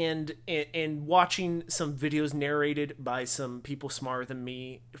pictures and watching some videos narrated by some people smarter than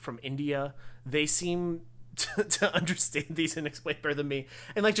me from India, they seem to understand these and explain better than me.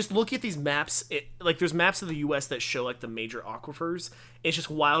 And like, just looking at these maps, like there's maps of the US that show like the major aquifers. It's just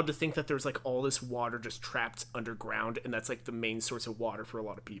wild to think that there's like all this water just trapped underground, and that's like the main source of water for a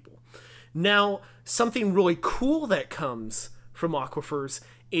lot of people. Now, something really cool that comes from aquifers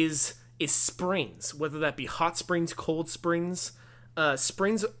is springs, whether that be hot springs, cold springs.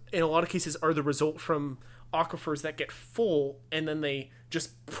 Springs in a lot of cases are the result from aquifers that get full, and then they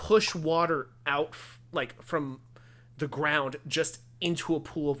just push water out like from the ground just into a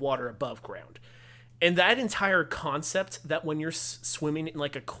pool of water above ground. And that entire concept, that when you're swimming in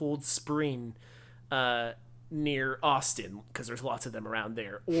like a cold spring near Austin, because there's lots of them around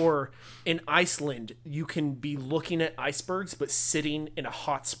there, or in Iceland, you can be looking at icebergs but sitting in a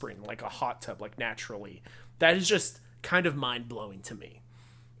hot spring, like a hot tub, like naturally. That is just kind of mind-blowing to me.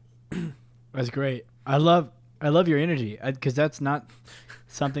 That's great. I love your energy, because that's not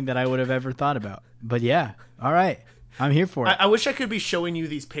something that I would have ever thought about. But yeah, all right. I'm here for it. I wish I could be showing you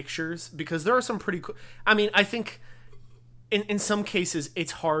these pictures, because there are some pretty cool... I mean, I think in some cases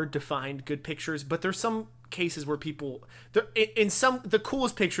it's hard to find good pictures, but there's some cases where people... the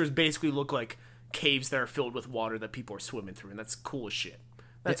coolest pictures basically look like caves that are filled with water that people are swimming through, and that's cool as shit.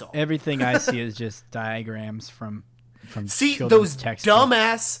 That's all. Everything I see is just diagrams from see those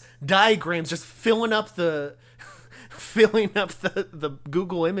dumbass diagrams just filling up the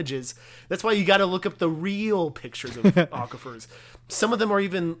Google images. That's why you got to look up the real pictures of aquifers. Some of them are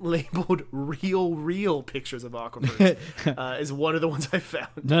even labeled real pictures of aquifers. Is one of the ones I found.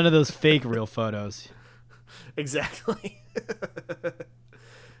 None of those fake real photos. Exactly.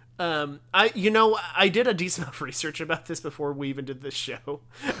 I did a decent enough research about this before we even did this show,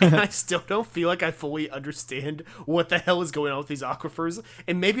 and I still don't feel like I fully understand what the hell is going on with these aquifers.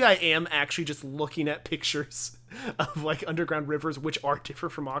 And maybe I am actually just looking at pictures of like underground rivers, which are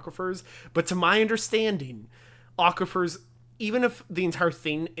different from aquifers. But to my understanding, aquifers, even if the entire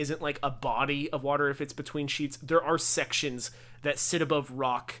thing isn't like a body of water, if it's between sheets, there are sections that sit above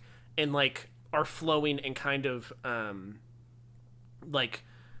rock and like are flowing and kind of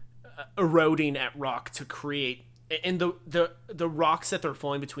eroding at rock to create, and the rocks that they're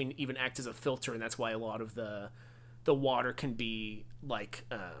falling between even act as a filter, and that's why a lot of the water can be like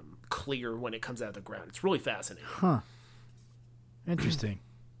clear when it comes out of the ground. It's really fascinating. Huh. Interesting.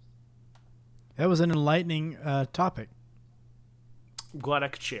 That was an enlightening topic. I'm glad I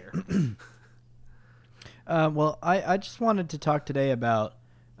could share. Well, I just wanted to talk today about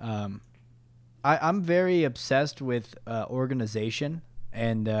I'm very obsessed with organization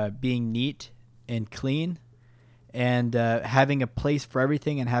and being neat and clean and having a place for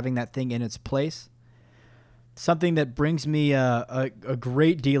everything and having that thing in its place. Something that brings me a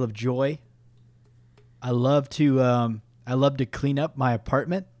great deal of joy. I love to clean up my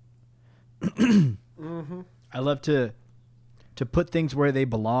apartment. I love to put things where they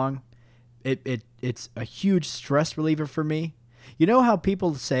belong. It's a huge stress reliever for me. You know how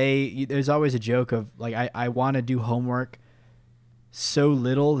people say, there's always a joke of like, I want to do homework so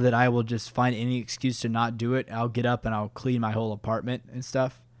little that I will just find any excuse to not do it. I'll get up and I'll clean my whole apartment and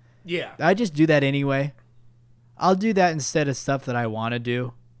stuff. Yeah. I just do that anyway. I'll do that instead of stuff that I want to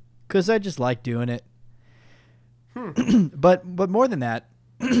do because I just like doing it. But more than that,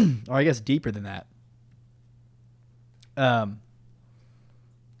 or I guess deeper than that, I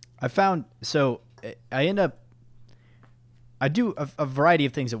found, so I do a variety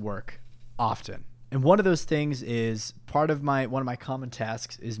of things at work often. And one of those things is one of my common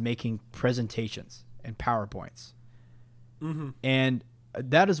tasks is making presentations and PowerPoints. Mm-hmm. And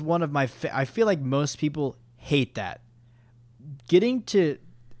that is one of my, I feel like most people hate that. Getting to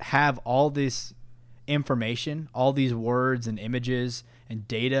have all this information, all these words and images and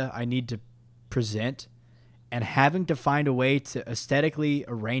data I need to present, and having to find a way to aesthetically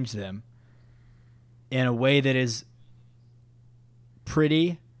arrange them in a way that is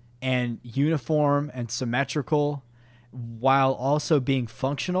pretty and uniform and symmetrical while also being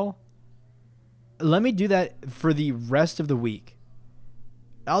functional. Let me do that for the rest of the week.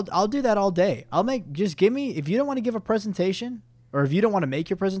 I'll do that all day. If you don't want to give a presentation, or if you don't want to make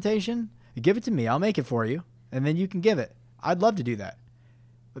your presentation, give it to me. I'll make it for you, and then you can give it. I'd love to do that.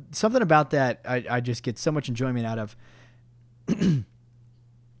 Something about that I just get so much enjoyment out of.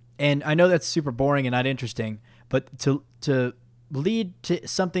 And I know that's super boring and not interesting, but to lead to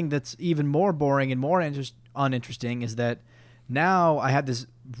something that's even more boring and more uninteresting is that now I have this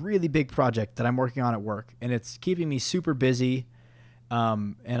really big project that I'm working on at work, and it's keeping me super busy.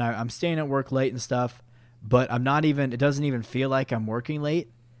 And I'm staying at work late and stuff, but it doesn't even feel like I'm working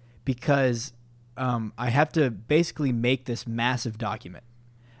late because I have to basically make this massive document.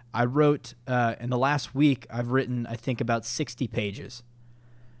 I wrote, in the last week, I've written, I think, about 60 pages.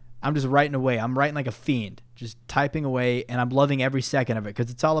 I'm just writing away. I'm writing like a fiend, just typing away, and I'm loving every second of it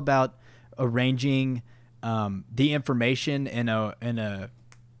because it's all about arranging the information in a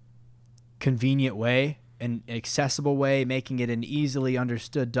convenient way, an accessible way, making it an easily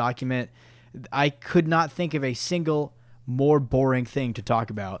understood document. I could not think of a single more boring thing to talk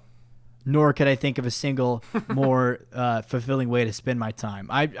about, nor could I think of a single more fulfilling way to spend my time.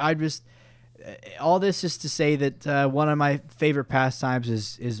 I just all this is to say that one of my favorite pastimes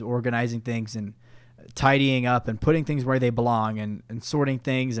is organizing things and tidying up and putting things where they belong and sorting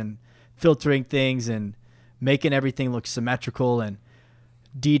things and filtering things and making everything look symmetrical. And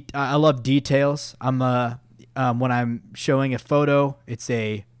I love details. When I'm showing a photo, it's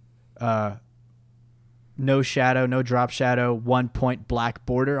a no shadow, no drop shadow, 1 point black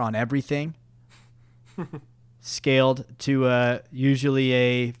border on everything, scaled to usually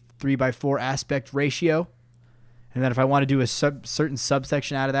a 3:4 aspect ratio. And then if I want to do a certain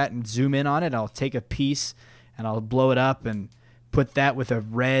subsection out of that and zoom in on it, I'll take a piece and I'll blow it up and put that with a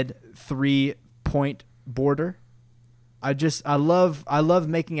red 3-point border. I love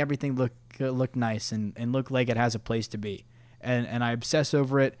making everything look nice and look like it has a place to be. And I obsess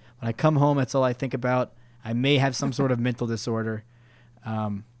over it. When I come home, that's all I think about. I may have some sort of mental disorder,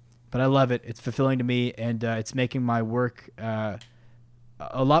 but I love it. It's fulfilling to me, and it's making my work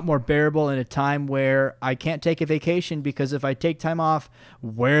a lot more bearable in a time where I can't take a vacation, because if I take time off,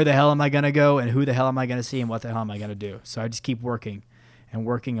 where the hell am I going to go, and who the hell am I going to see, and what the hell am I going to do? So I just keep working and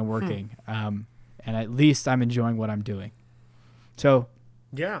working and working, and at least I'm enjoying what I'm doing. So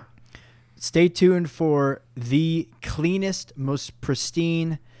yeah, stay tuned for the cleanest, most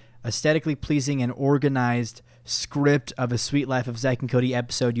pristine, aesthetically pleasing, and organized script of a Sweet Life of Zach and Cody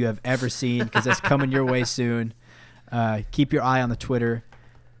episode you have ever seen, because that's coming your way soon. Keep your eye on the Twitter.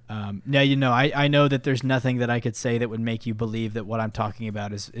 Now, I know that there's nothing that I could say that would make you believe that what I'm talking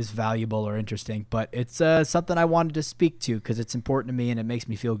about is valuable or interesting, but it's something I wanted to speak to because it's important to me and it makes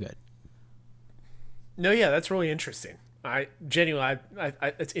me feel good. No, yeah, that's really interesting.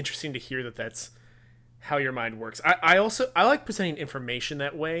 It's interesting to hear that that's how your mind works. I like presenting information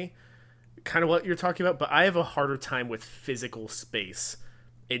that way, kind of what you're talking about, but I have a harder time with physical space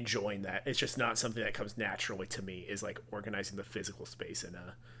enjoying that. It's just not something that comes naturally to me, is like organizing the physical space in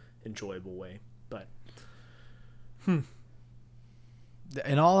a enjoyable way. But and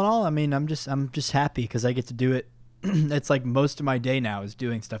all in all, I mean, I'm just happy because I get to do it. It's like most of my day now is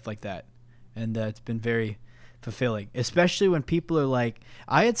doing stuff like that, and it's been very fulfilling, especially when people are like,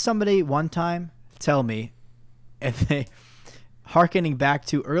 I had somebody one time tell me, and they, hearkening back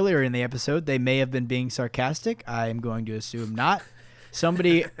to earlier in the episode, they may have been being sarcastic. I am going to assume not.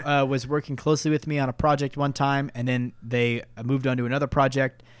 Somebody was working closely with me on a project one time, and then they moved on to another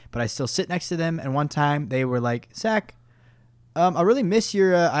project, but I still sit next to them. And one time they were like, Zach, I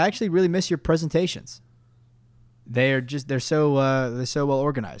actually really miss your presentations. They're so well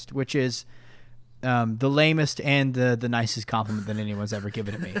organized, which is the lamest and the nicest compliment that anyone's ever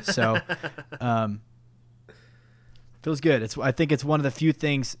given to me. So feels good. I think it's one of the few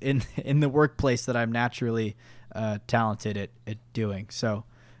things in the workplace that I'm naturally talented at doing. So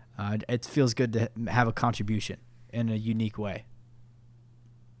it feels good to have a contribution in a unique way,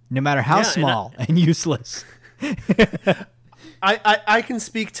 no matter how small and useless. I can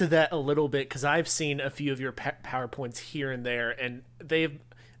speak to that a little bit because I've seen a few of your PowerPoints here and there, and they've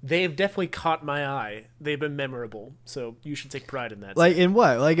definitely caught my eye. They've been memorable, so you should take pride in that. Like in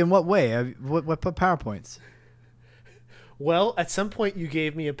what? Like in what way? What PowerPoints? Well, at some point you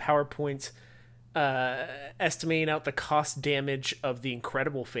gave me a PowerPoint estimating out the cost damage of the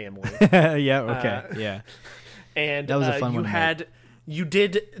Incredible Family. Yeah. Okay. Yeah. And that was a fun one. You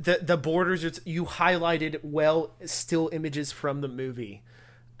did the borders. You highlighted still images from the movie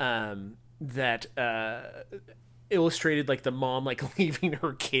that illustrated like the mom like leaving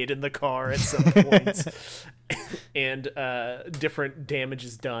her kid in the car at some point, and different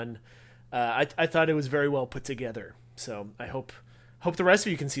damages done. I thought it was very well put together. So I hope the rest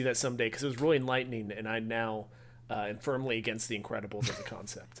of you can see that someday because it was really enlightening, and I now am firmly against the Incredibles as a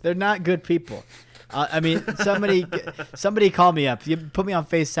concept. They're not good people. I mean, somebody call me up. You put me on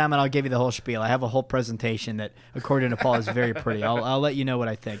FaceTime, and I'll give you the whole spiel. I have a whole presentation that, according to Paul, is very pretty. I'll let you know what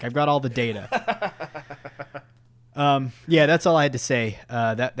I think. I've got all the data. Yeah, that's all I had to say.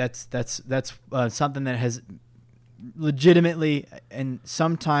 That's something that has legitimately, and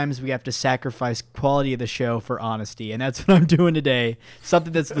sometimes we have to sacrifice quality of the show for honesty, and that's what I'm doing today.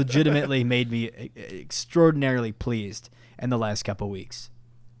 Something that's legitimately made me extraordinarily pleased in the last couple weeks.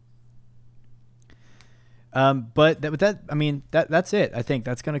 But with that, I mean, that's it. I think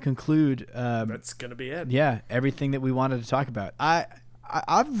that's going to conclude. That's going to be it. Yeah, everything that we wanted to talk about.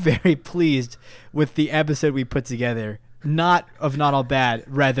 I'm very pleased with the episode we put together. Not All Bad,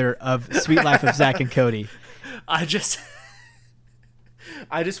 rather of Sweet Life of Zach and Cody. I just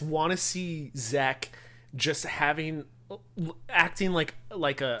want to see Zach just acting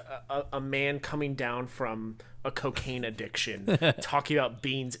like a man coming down from a cocaine addiction, talking about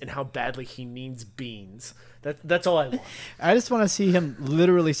beans and how badly he needs beans. That's all I want. I just want to see him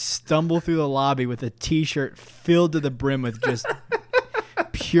literally stumble through the lobby with a T-shirt filled to the brim with just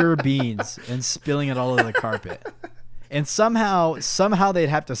pure beans and spilling it all over the carpet. And somehow they'd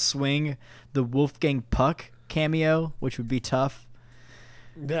have to swing the Wolfgang Puck cameo, which would be tough.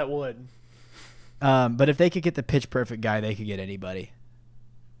 That would. But if they could get the Pitch Perfect guy, they could get anybody.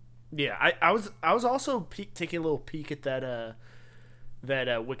 Yeah, I was also taking a little peek at that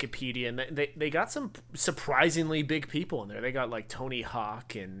Wikipedia, and they got some surprisingly big people in there. They got like Tony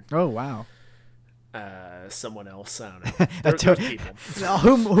Hawk and oh wow, someone else. I don't know. There's people.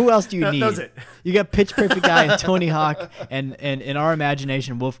 Who else do you need? That was it. You got Pitch Perfect guy and Tony Hawk, and in our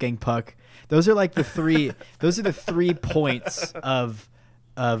imagination, Wolfgang Puck. Those are like the three. Those are the 3 points of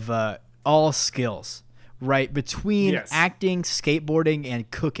all skills, right? Between acting, skateboarding,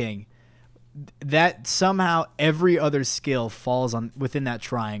 and cooking, that somehow every other skill falls within that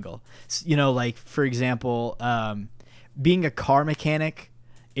triangle. You know, like for example, being a car mechanic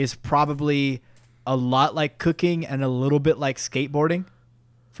is probably a lot like cooking and a little bit like skateboarding,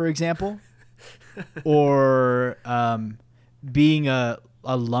 for example, or being a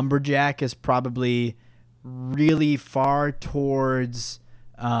lumberjack is probably really far towards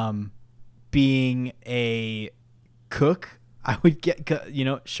being a cook. I would get,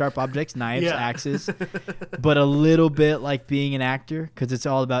 sharp objects, knives, axes, but a little bit like being an actor because it's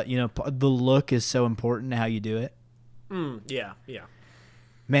all about, the look is so important to how you do it. Yeah.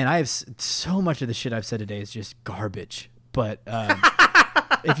 Man, I have so much of the shit I've said today is just garbage. But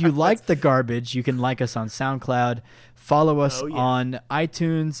if you like the garbage, you can like us on SoundCloud, follow us on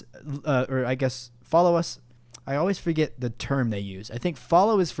iTunes, or I guess follow us. I always forget the term they use. I think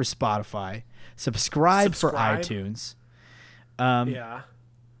follow is for Spotify, subscribe for iTunes.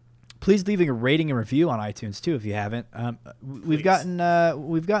 Please leave a rating and review on iTunes too if you haven't. We've gotten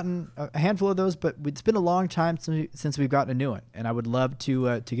a handful of those, but it's been a long time since we've gotten a new one, and I would love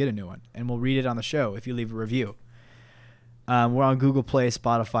to get a new one, and we'll read it on the show if you leave a review. We're on Google Play,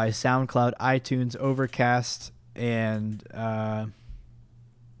 Spotify, SoundCloud, iTunes, Overcast, and I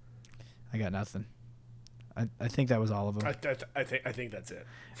got nothing. I think that was all of them. I think that's it.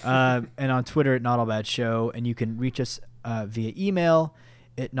 And on Twitter at Not All Bad Show, and you can reach us via email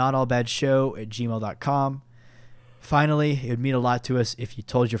at notallbadshow@gmail.com. Finally, it would mean a lot to us if you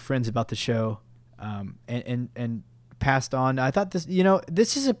told your friends about the show, and passed on. I thought this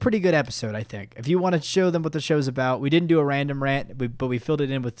is a pretty good episode, I think. If you want to show them what the show's about, we didn't do a random rant, but we filled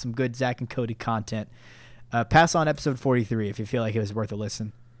it in with some good Zach and Cody content. Pass on episode 43 if you feel like it was worth a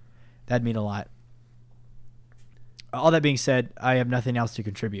listen. That'd mean a lot. All that being said, I have nothing else to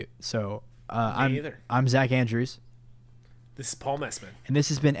contribute. So I'm Zach Andrews. This is Paul Messman. And this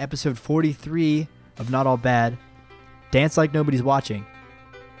has been episode 43 of Not All Bad. Dance like nobody's watching.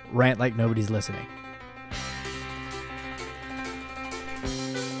 Rant like nobody's listening.